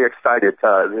 really excited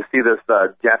to see this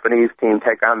Japanese team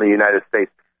take on the United States.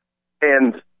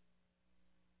 And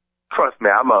trust me,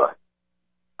 I'm a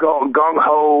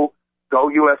gung-ho, go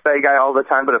USA guy all the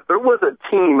time, but if there was a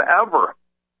team ever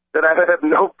that I would have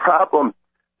no problem,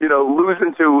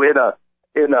 losing to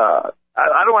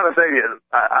I don't want to say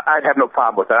I'd have no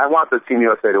problem with that. I want the Team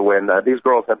USA to win. These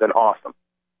girls have been awesome.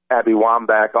 Abby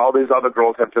Wambach, all these other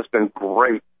girls have just been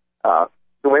great.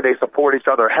 The way they support each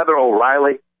other. Heather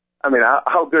O'Reilly, I mean,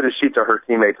 how good is she to her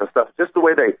teammates and stuff? Just the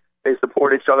way they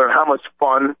support each other, how much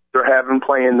fun they're having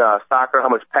playing soccer, how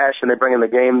much passion they bring in the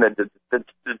game. The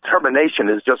determination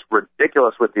is just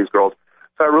ridiculous with these girls.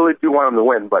 So I really do want them to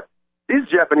win. But these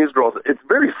Japanese girls, it's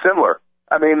very similar.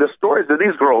 I mean, the stories of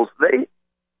these girls, they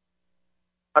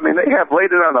have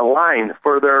laid it on the line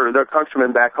for their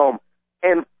countrymen back home.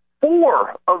 And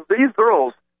 4 of these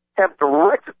girls have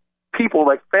direct people,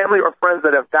 like family or friends,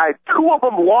 that have died. 2 of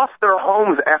them lost their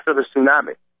homes after the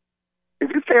tsunami.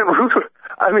 If you can't root,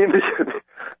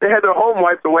 they had their home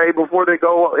wiped away before they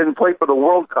go and play for the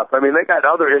World Cup. I mean, they got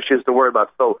other issues to worry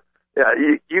about. So yeah,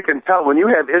 you can tell when you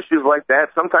have issues like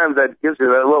that, sometimes that gives you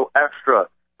that little extra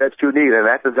that you need, and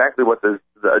that's exactly what the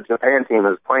Japan team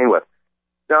is playing with.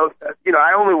 Now,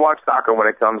 I only watch soccer when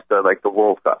it comes to, like, the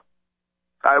World Cup.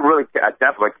 I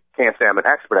definitely can't say I'm an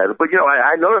expert at it, but,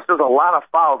 I noticed there's a lot of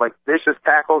fouls, like vicious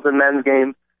tackles in men's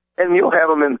games, and you'll have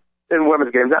them in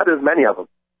women's games. Not as many of them.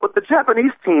 But the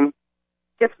Japanese team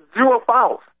gets 0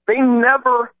 fouls. They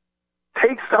never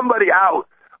take somebody out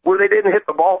where they didn't hit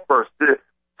the ball first.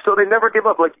 So they never give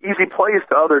up, like, easy plays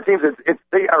to other teams.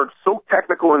 They are so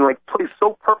technical and, like, play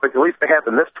so perfect. At least they have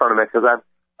in this tournament, because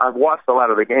I've watched a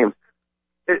lot of the games.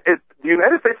 The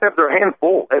United States have their hand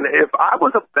full, and if I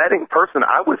was a betting person,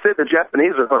 I would say the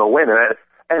Japanese are going to win.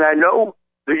 And I know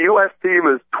the U.S. team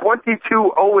is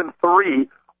 22-0-3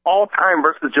 all time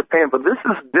versus Japan, but this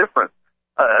is different.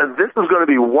 This is going to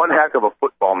be one heck of a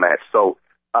football match. So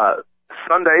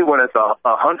Sunday, when it's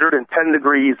 110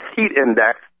 degrees heat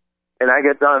index, and I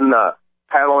get done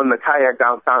paddling the kayak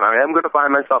downtown, I am going to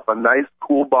find myself a nice,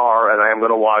 cool bar, and I am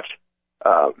going to watch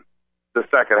the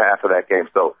second half of that game.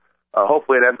 So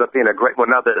hopefully it ends up being a great one.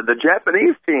 Now, the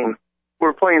Japanese team,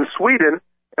 we're playing Sweden,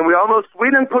 and we all know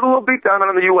Sweden put a little beat down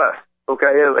on the U.S.,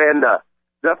 okay? And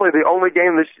definitely the only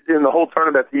game in the whole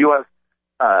tournament the U.S.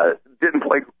 Didn't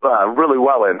play really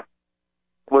well in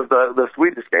was the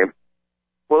Swedish game.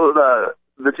 Well,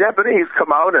 the Japanese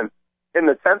come out, and in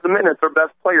the 10th minute, their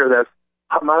best player, that's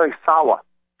Hamarisawa,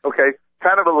 okay?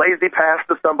 Kind of a lazy pass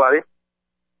to somebody.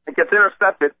 It gets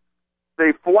intercepted.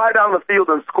 They fly down the field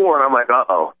and score, and I'm like,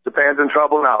 uh-oh, Japan's in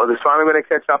trouble now. They're finally going to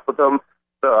catch up with them.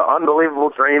 The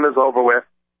unbelievable dream is over with,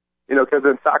 because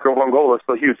in soccer, one goal is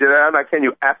so huge. And I'm not kidding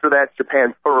you, after that,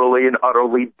 Japan thoroughly and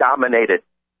utterly dominated.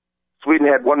 Sweden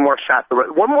had one more shot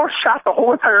the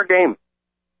whole entire game.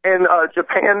 And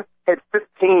Japan had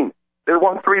 15. They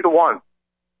won 3-1.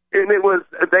 And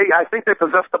I think they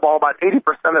possessed the ball about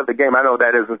 80% of the game. I know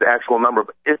that isn't the actual number,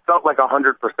 but it felt like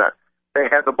 100%. They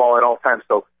had the ball at all times.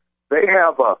 So they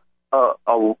have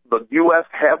the U.S.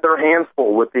 have their hands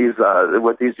full with these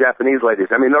Japanese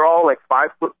ladies. I mean, they're all like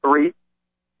 5'3".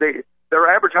 Their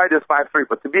average height is 5'3",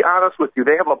 but to be honest with you,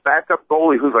 they have a backup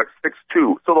goalie who's like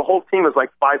 6'2". So the whole team is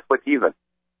like 5 foot even.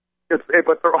 But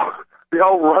they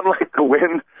all run like the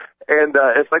wind, and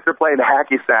it's like they're playing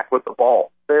hacky sack with the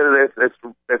ball. It's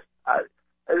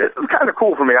kind of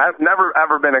cool for me. I've never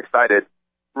ever been excited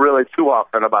really too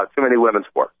often about too many women's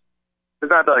sports. It's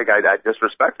not like I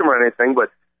disrespect them or anything,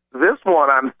 but this one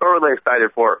I'm thoroughly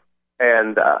excited for.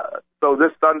 And so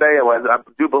this Sunday, I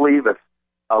do believe it's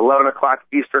 11 o'clock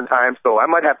Eastern time, so I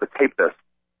might have to tape this.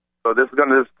 So this is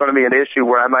going to be an issue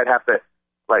where I might have to,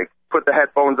 like, put the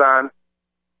headphones on,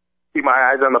 keep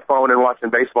my eyes on the phone and watching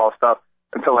baseball stuff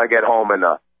until I get home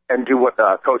and do what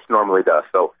Coach normally does.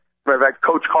 So, in fact,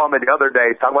 Coach called me the other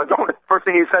day talking about, first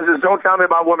thing he says is, don't tell me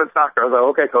about women's soccer. I was like,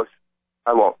 okay, Coach,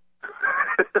 I won't.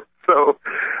 So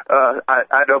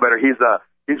I know better.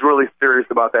 He's really serious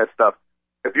about that stuff.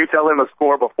 If you tell him a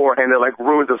score beforehand, it like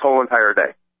ruins his whole entire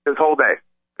day. His whole day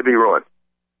to be ruined.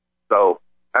 So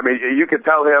I mean, you can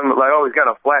tell him, like, oh, he's got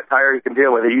a flat tire, he can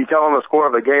deal with it. You tell him the score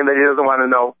of a game that he doesn't want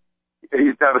to know.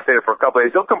 He's devastated for a couple of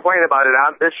days. He'll complain about it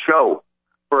on this show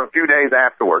for a few days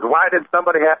afterwards. Why did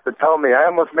somebody have to tell me? I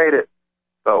almost made it.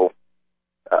 So,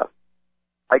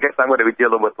 I guess I'm going to be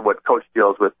dealing with what Coach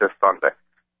deals with this Sunday.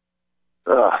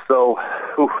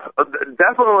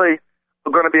 Definitely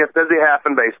going to be a busy half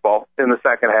in baseball in the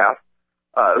second half.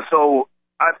 So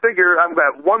I figure I've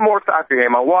got one more soccer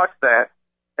game. I'll watch that,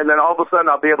 and then all of a sudden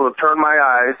I'll be able to turn my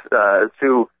eyes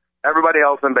to everybody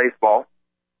else in baseball,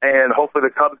 and hopefully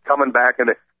the Cubs coming back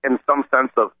in some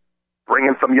sense of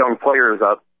bringing some young players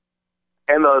up,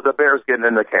 and the Bears getting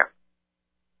into camp.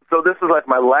 So this is like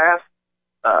my last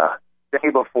day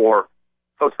before.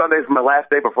 So Sunday's my last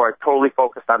day before I totally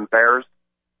focus on Bears,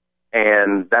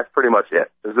 and that's pretty much it.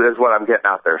 Is what I'm getting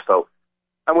out there. So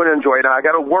I'm going to enjoy it. Now, I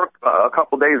got to work a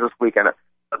couple days this weekend.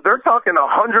 They're talking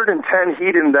 110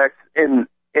 heat index in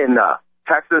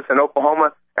Texas and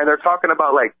Oklahoma, and they're talking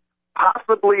about like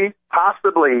possibly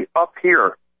up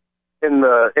here in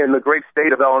the great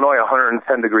state of Illinois,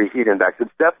 110 degree heat index. It's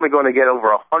definitely going to get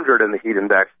over 100 in the heat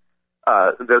index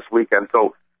this weekend.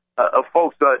 So,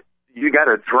 folks, you got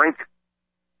to drink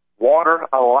water,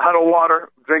 a lot of water.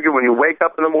 Drink it when you wake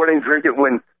up in the morning. Drink it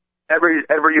whenever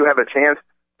you have a chance.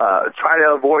 Try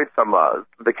to avoid some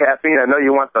the caffeine. I know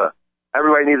you want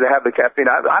everybody needs to have the caffeine.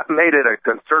 I've made it a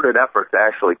concerted effort to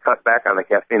actually cut back on the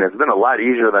caffeine. It's been a lot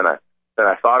easier than I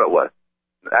thought it was.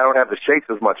 I don't have the shakes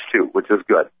as much too, which is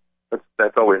good.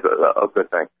 That's always a good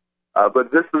thing.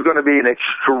 But this is going to be an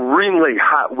extremely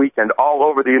hot weekend all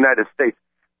over the United States.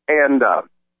 And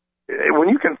when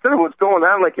you consider what's going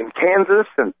on, like in Kansas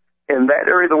and in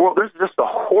that area of the world, there's just a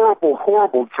horrible,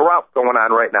 horrible drought going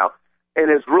on right now.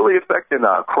 And it's really affecting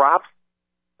crops.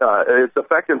 It's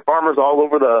affecting farmers all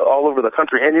over the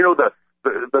country. And you know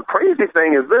the crazy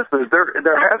thing is this: is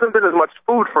there hasn't been as much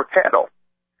food for cattle,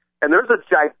 and there's a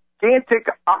gigantic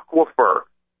aquifer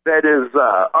that is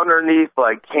underneath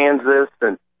like Kansas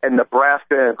and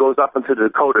Nebraska, and it goes up into the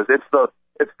Dakotas.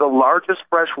 It's the largest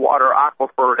freshwater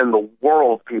aquifer in the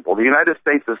world, people. The United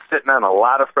States is sitting on a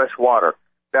lot of fresh water.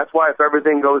 That's why if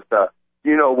everything goes to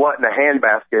you know what in a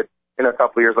handbasket in a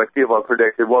couple of years, like people have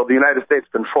predicted, well, the United States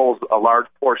controls a large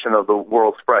portion of the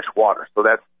world's fresh water. So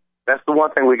that's the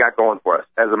one thing we got going for us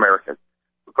as Americans.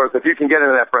 Of course, if you can get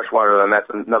into that fresh water, then that's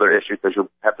another issue because you'll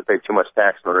have to pay too much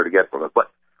tax in order to get from it. But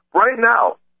right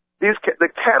now, the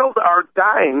cattle are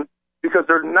dying because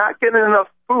they're not getting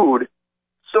enough food.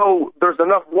 So there's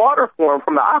enough water for them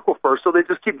from the aquifer, so they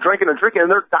just keep drinking and drinking, and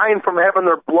they're dying from having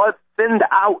their blood thinned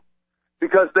out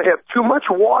because they have too much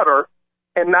water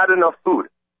and not enough food.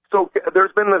 So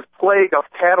there's been this plague of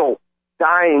cattle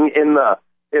dying in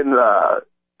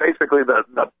basically the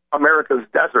America's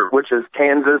desert, which is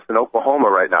Kansas and Oklahoma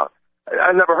right now.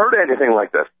 I never heard anything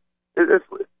like this.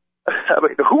 I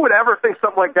mean, who would ever think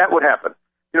something like that would happen?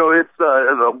 You know, it's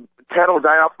the cattle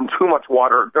die out from too much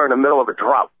water during the middle of a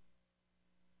drought.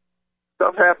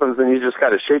 Stuff happens, and you just got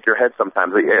to shake your head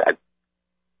sometimes.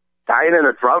 Dying in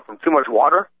a drought from too much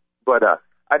water, but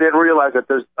I didn't realize that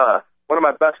there's one of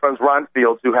my best friends, Ron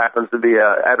Fields, who happens to be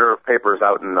editor of papers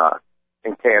out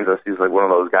in Kansas. He's like one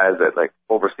of those guys that like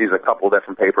oversees a couple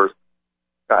different papers.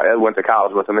 I went to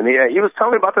college with him, and he was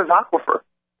telling me about this aquifer.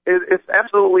 It's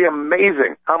absolutely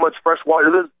amazing how much fresh water.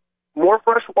 There's more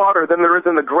fresh water than there is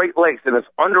in the Great Lakes, and it's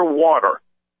underwater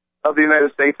of the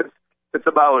United States. It's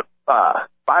about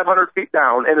 500 feet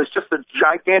down, and it's just a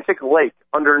gigantic lake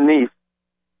underneath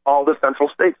all the central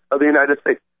states of the United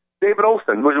States. David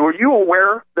Olson, were you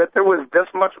aware that there was this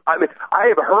much? I mean, I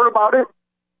have heard about it.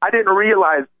 I didn't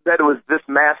realize that it was this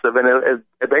massive, and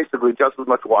it basically just as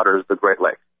much water as the Great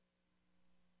Lakes.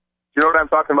 Do you know what I'm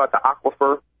talking about? The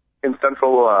aquifer in the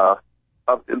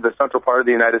central part of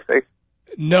the United States.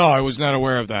 No, I was not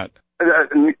aware of that.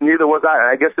 Neither was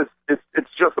I. I guess it's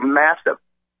just massive.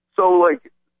 So, like,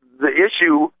 the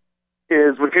issue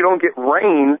is if you don't get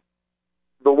rain,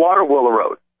 the water will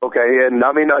erode. Okay, and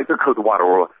I mean, like the water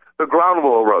will erode. The ground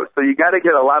will erode. So you got to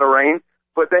get a lot of rain,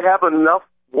 but they have enough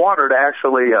water to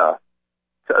actually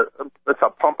to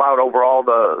pump out over all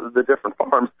the different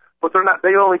farms. But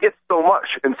they only get so much.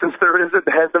 And since there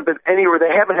hasn't been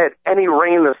they haven't had any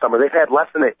rain this summer. They've had less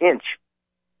than an inch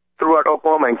throughout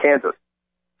Oklahoma and Kansas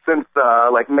since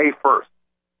like May 1st.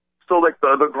 So like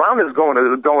the ground is going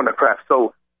to crap.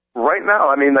 So right now,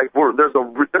 I mean, like there's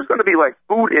going to be like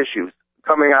food issues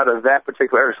coming out of that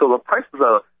particular area. So the prices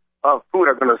of food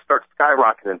are going to start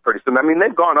skyrocketing pretty soon. I mean,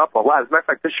 they've gone up a lot. As a matter of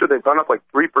fact, this year they've gone up like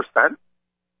 3%.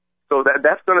 So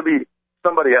that's going to be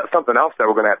something else that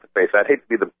we're going to have to face. I'd hate to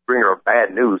be the bearer of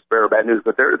bad news,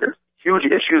 but there's huge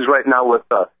issues right now with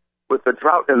the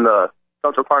drought in the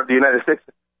central part of the United States.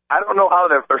 I don't know how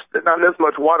if they're sitting on this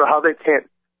much water, how they can't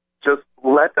just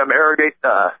let them irrigate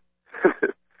their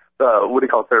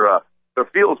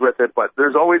fields with it. But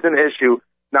there's always an issue.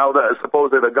 Now,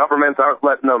 supposedly the governments aren't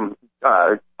letting them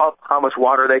up how much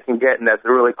water they can get, and that's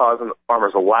really causing the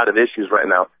farmers a lot of issues right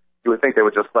now. You would think they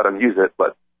would just let them use it,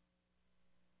 but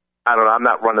I don't know. I'm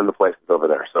not running the places over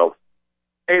there. So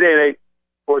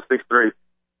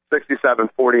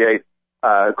 888-463-6748.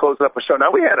 Closing up the show.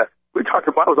 Now, we talked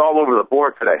about, I was all over the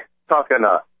board today, talking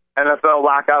NFL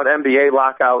lockout, NBA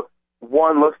lockout.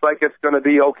 One looks like it's going to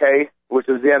be okay, which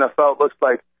is the NFL. It looks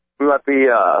like we might be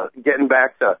getting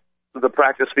back to the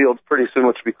practice fields pretty soon,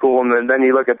 which would be cool. And then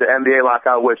you look at the NBA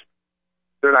lockout, which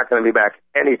they're not going to be back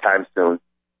anytime soon,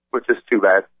 which is too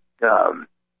bad.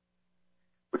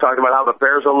 We talked about how the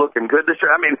Bears are looking good this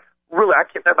year. I mean, really, I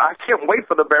can't wait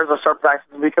for the Bears to start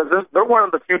practicing because they're one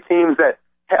of the few teams that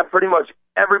have pretty much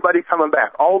everybody coming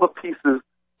back. All the pieces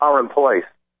are in place.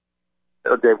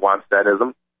 Dave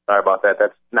Wansteadism. Sorry about that.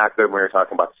 That's not good when you're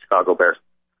talking about the Chicago Bears.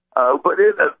 But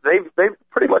they've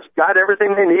pretty much got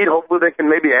everything they need. Hopefully they can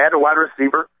maybe add a wide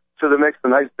receiver to the mix, a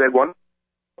nice big one.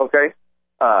 Okay?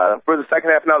 For the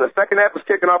second half now. The second half is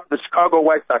kicking off for the Chicago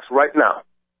White Sox right now.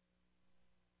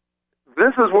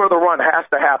 This is where the run has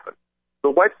to happen. The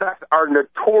White Sox are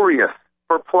notorious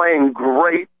for playing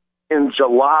great in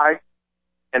July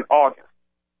and August.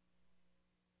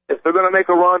 If they're going to make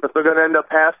a run, if they're going to end up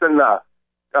passing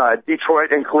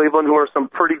Detroit and Cleveland, who are some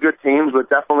pretty good teams, but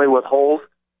definitely with holes,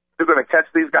 they're going to catch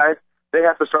these guys. They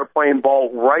have to start playing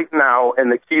ball right now, and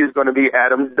the key is going to be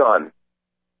Adam Dunn.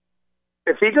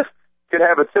 If he just could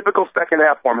have a typical second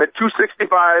half form, hit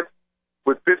 265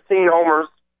 with 15 homers,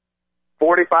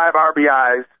 45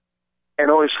 RBIs, and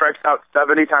only strikes out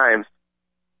 70 times,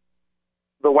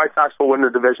 the White Sox will win the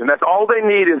division. That's all they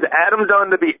need is Adam Dunn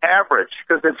to be average,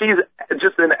 because if he's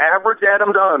just an average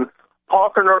Adam Dunn, Paul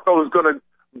Konerko is going to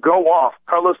go off.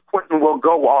 Carlos Quentin will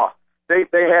go off. They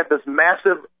have this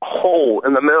massive hole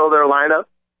in the middle of their lineup.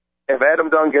 If Adam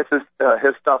Dunn gets his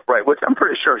stuff right, which I'm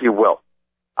pretty sure he will.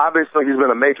 Obviously, he's been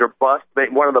a major bust.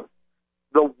 One of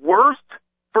the worst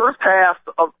first half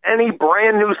of any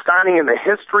brand new signing in the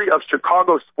history of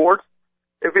Chicago sports.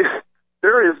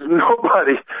 There is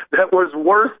nobody that was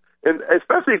worse, and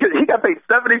especially because he got paid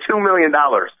 $72 million.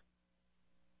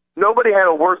 Nobody had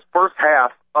a worse first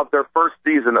half of their first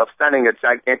season of signing a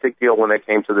gigantic deal when they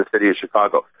came to the city of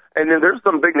Chicago. And then there's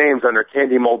some big names under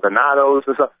Candy Maldonados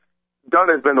and stuff. Dunn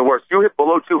has been the worst. You hit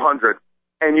below 200,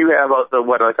 and you have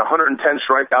like 110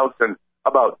 strikeouts and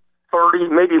about 30,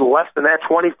 maybe less than that,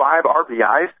 25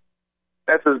 RBIs.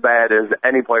 That's as bad as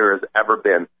any player has ever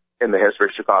been in the history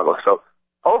of Chicago. So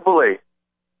hopefully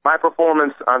my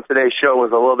performance on today's show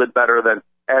was a little bit better than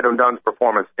Adam Dunn's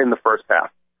performance in the first half.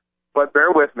 But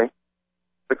bear with me.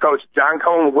 The coach, John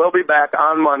Cohn, will be back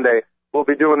on Monday. We'll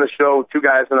be doing the show, two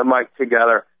guys and a mic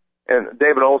together. And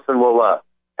David Olson will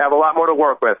have a lot more to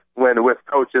work with with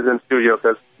coaches in studio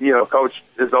because, Coach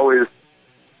is always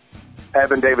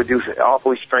having David do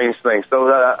awfully strange things.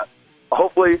 So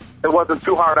hopefully it wasn't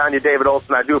too hard on you, David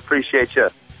Olson. I do appreciate you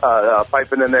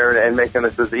piping in there and making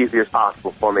this as easy as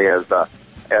possible for me as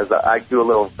I do a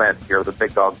little vent here, the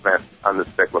Bigg Dogg vent on this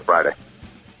particular Friday.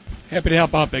 Happy to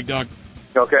help out, Bigg Dogg.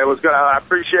 Okay, it was good. I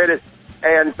appreciate it.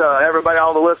 And everybody,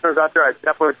 all the listeners out there, I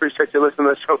definitely appreciate you listening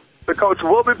to this show. The coach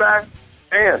will be back.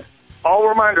 And all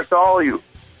reminders to all of you,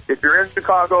 if you're in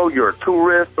Chicago, you're a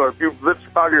tourist, or if you've lived in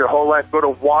Chicago your whole life, go to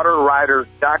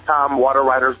waterriders.com,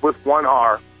 waterriders with one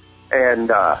R, and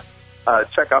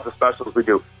check out the specials we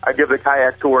do. I give the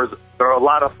kayak tours. They're a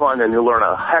lot of fun, and you'll learn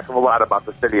a heck of a lot about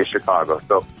the city of Chicago.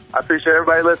 So I appreciate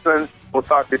everybody listening. We'll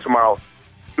talk to you tomorrow.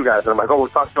 Two guys and a mic. We'll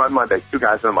talk to you on Monday. Two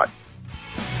guys and a mic.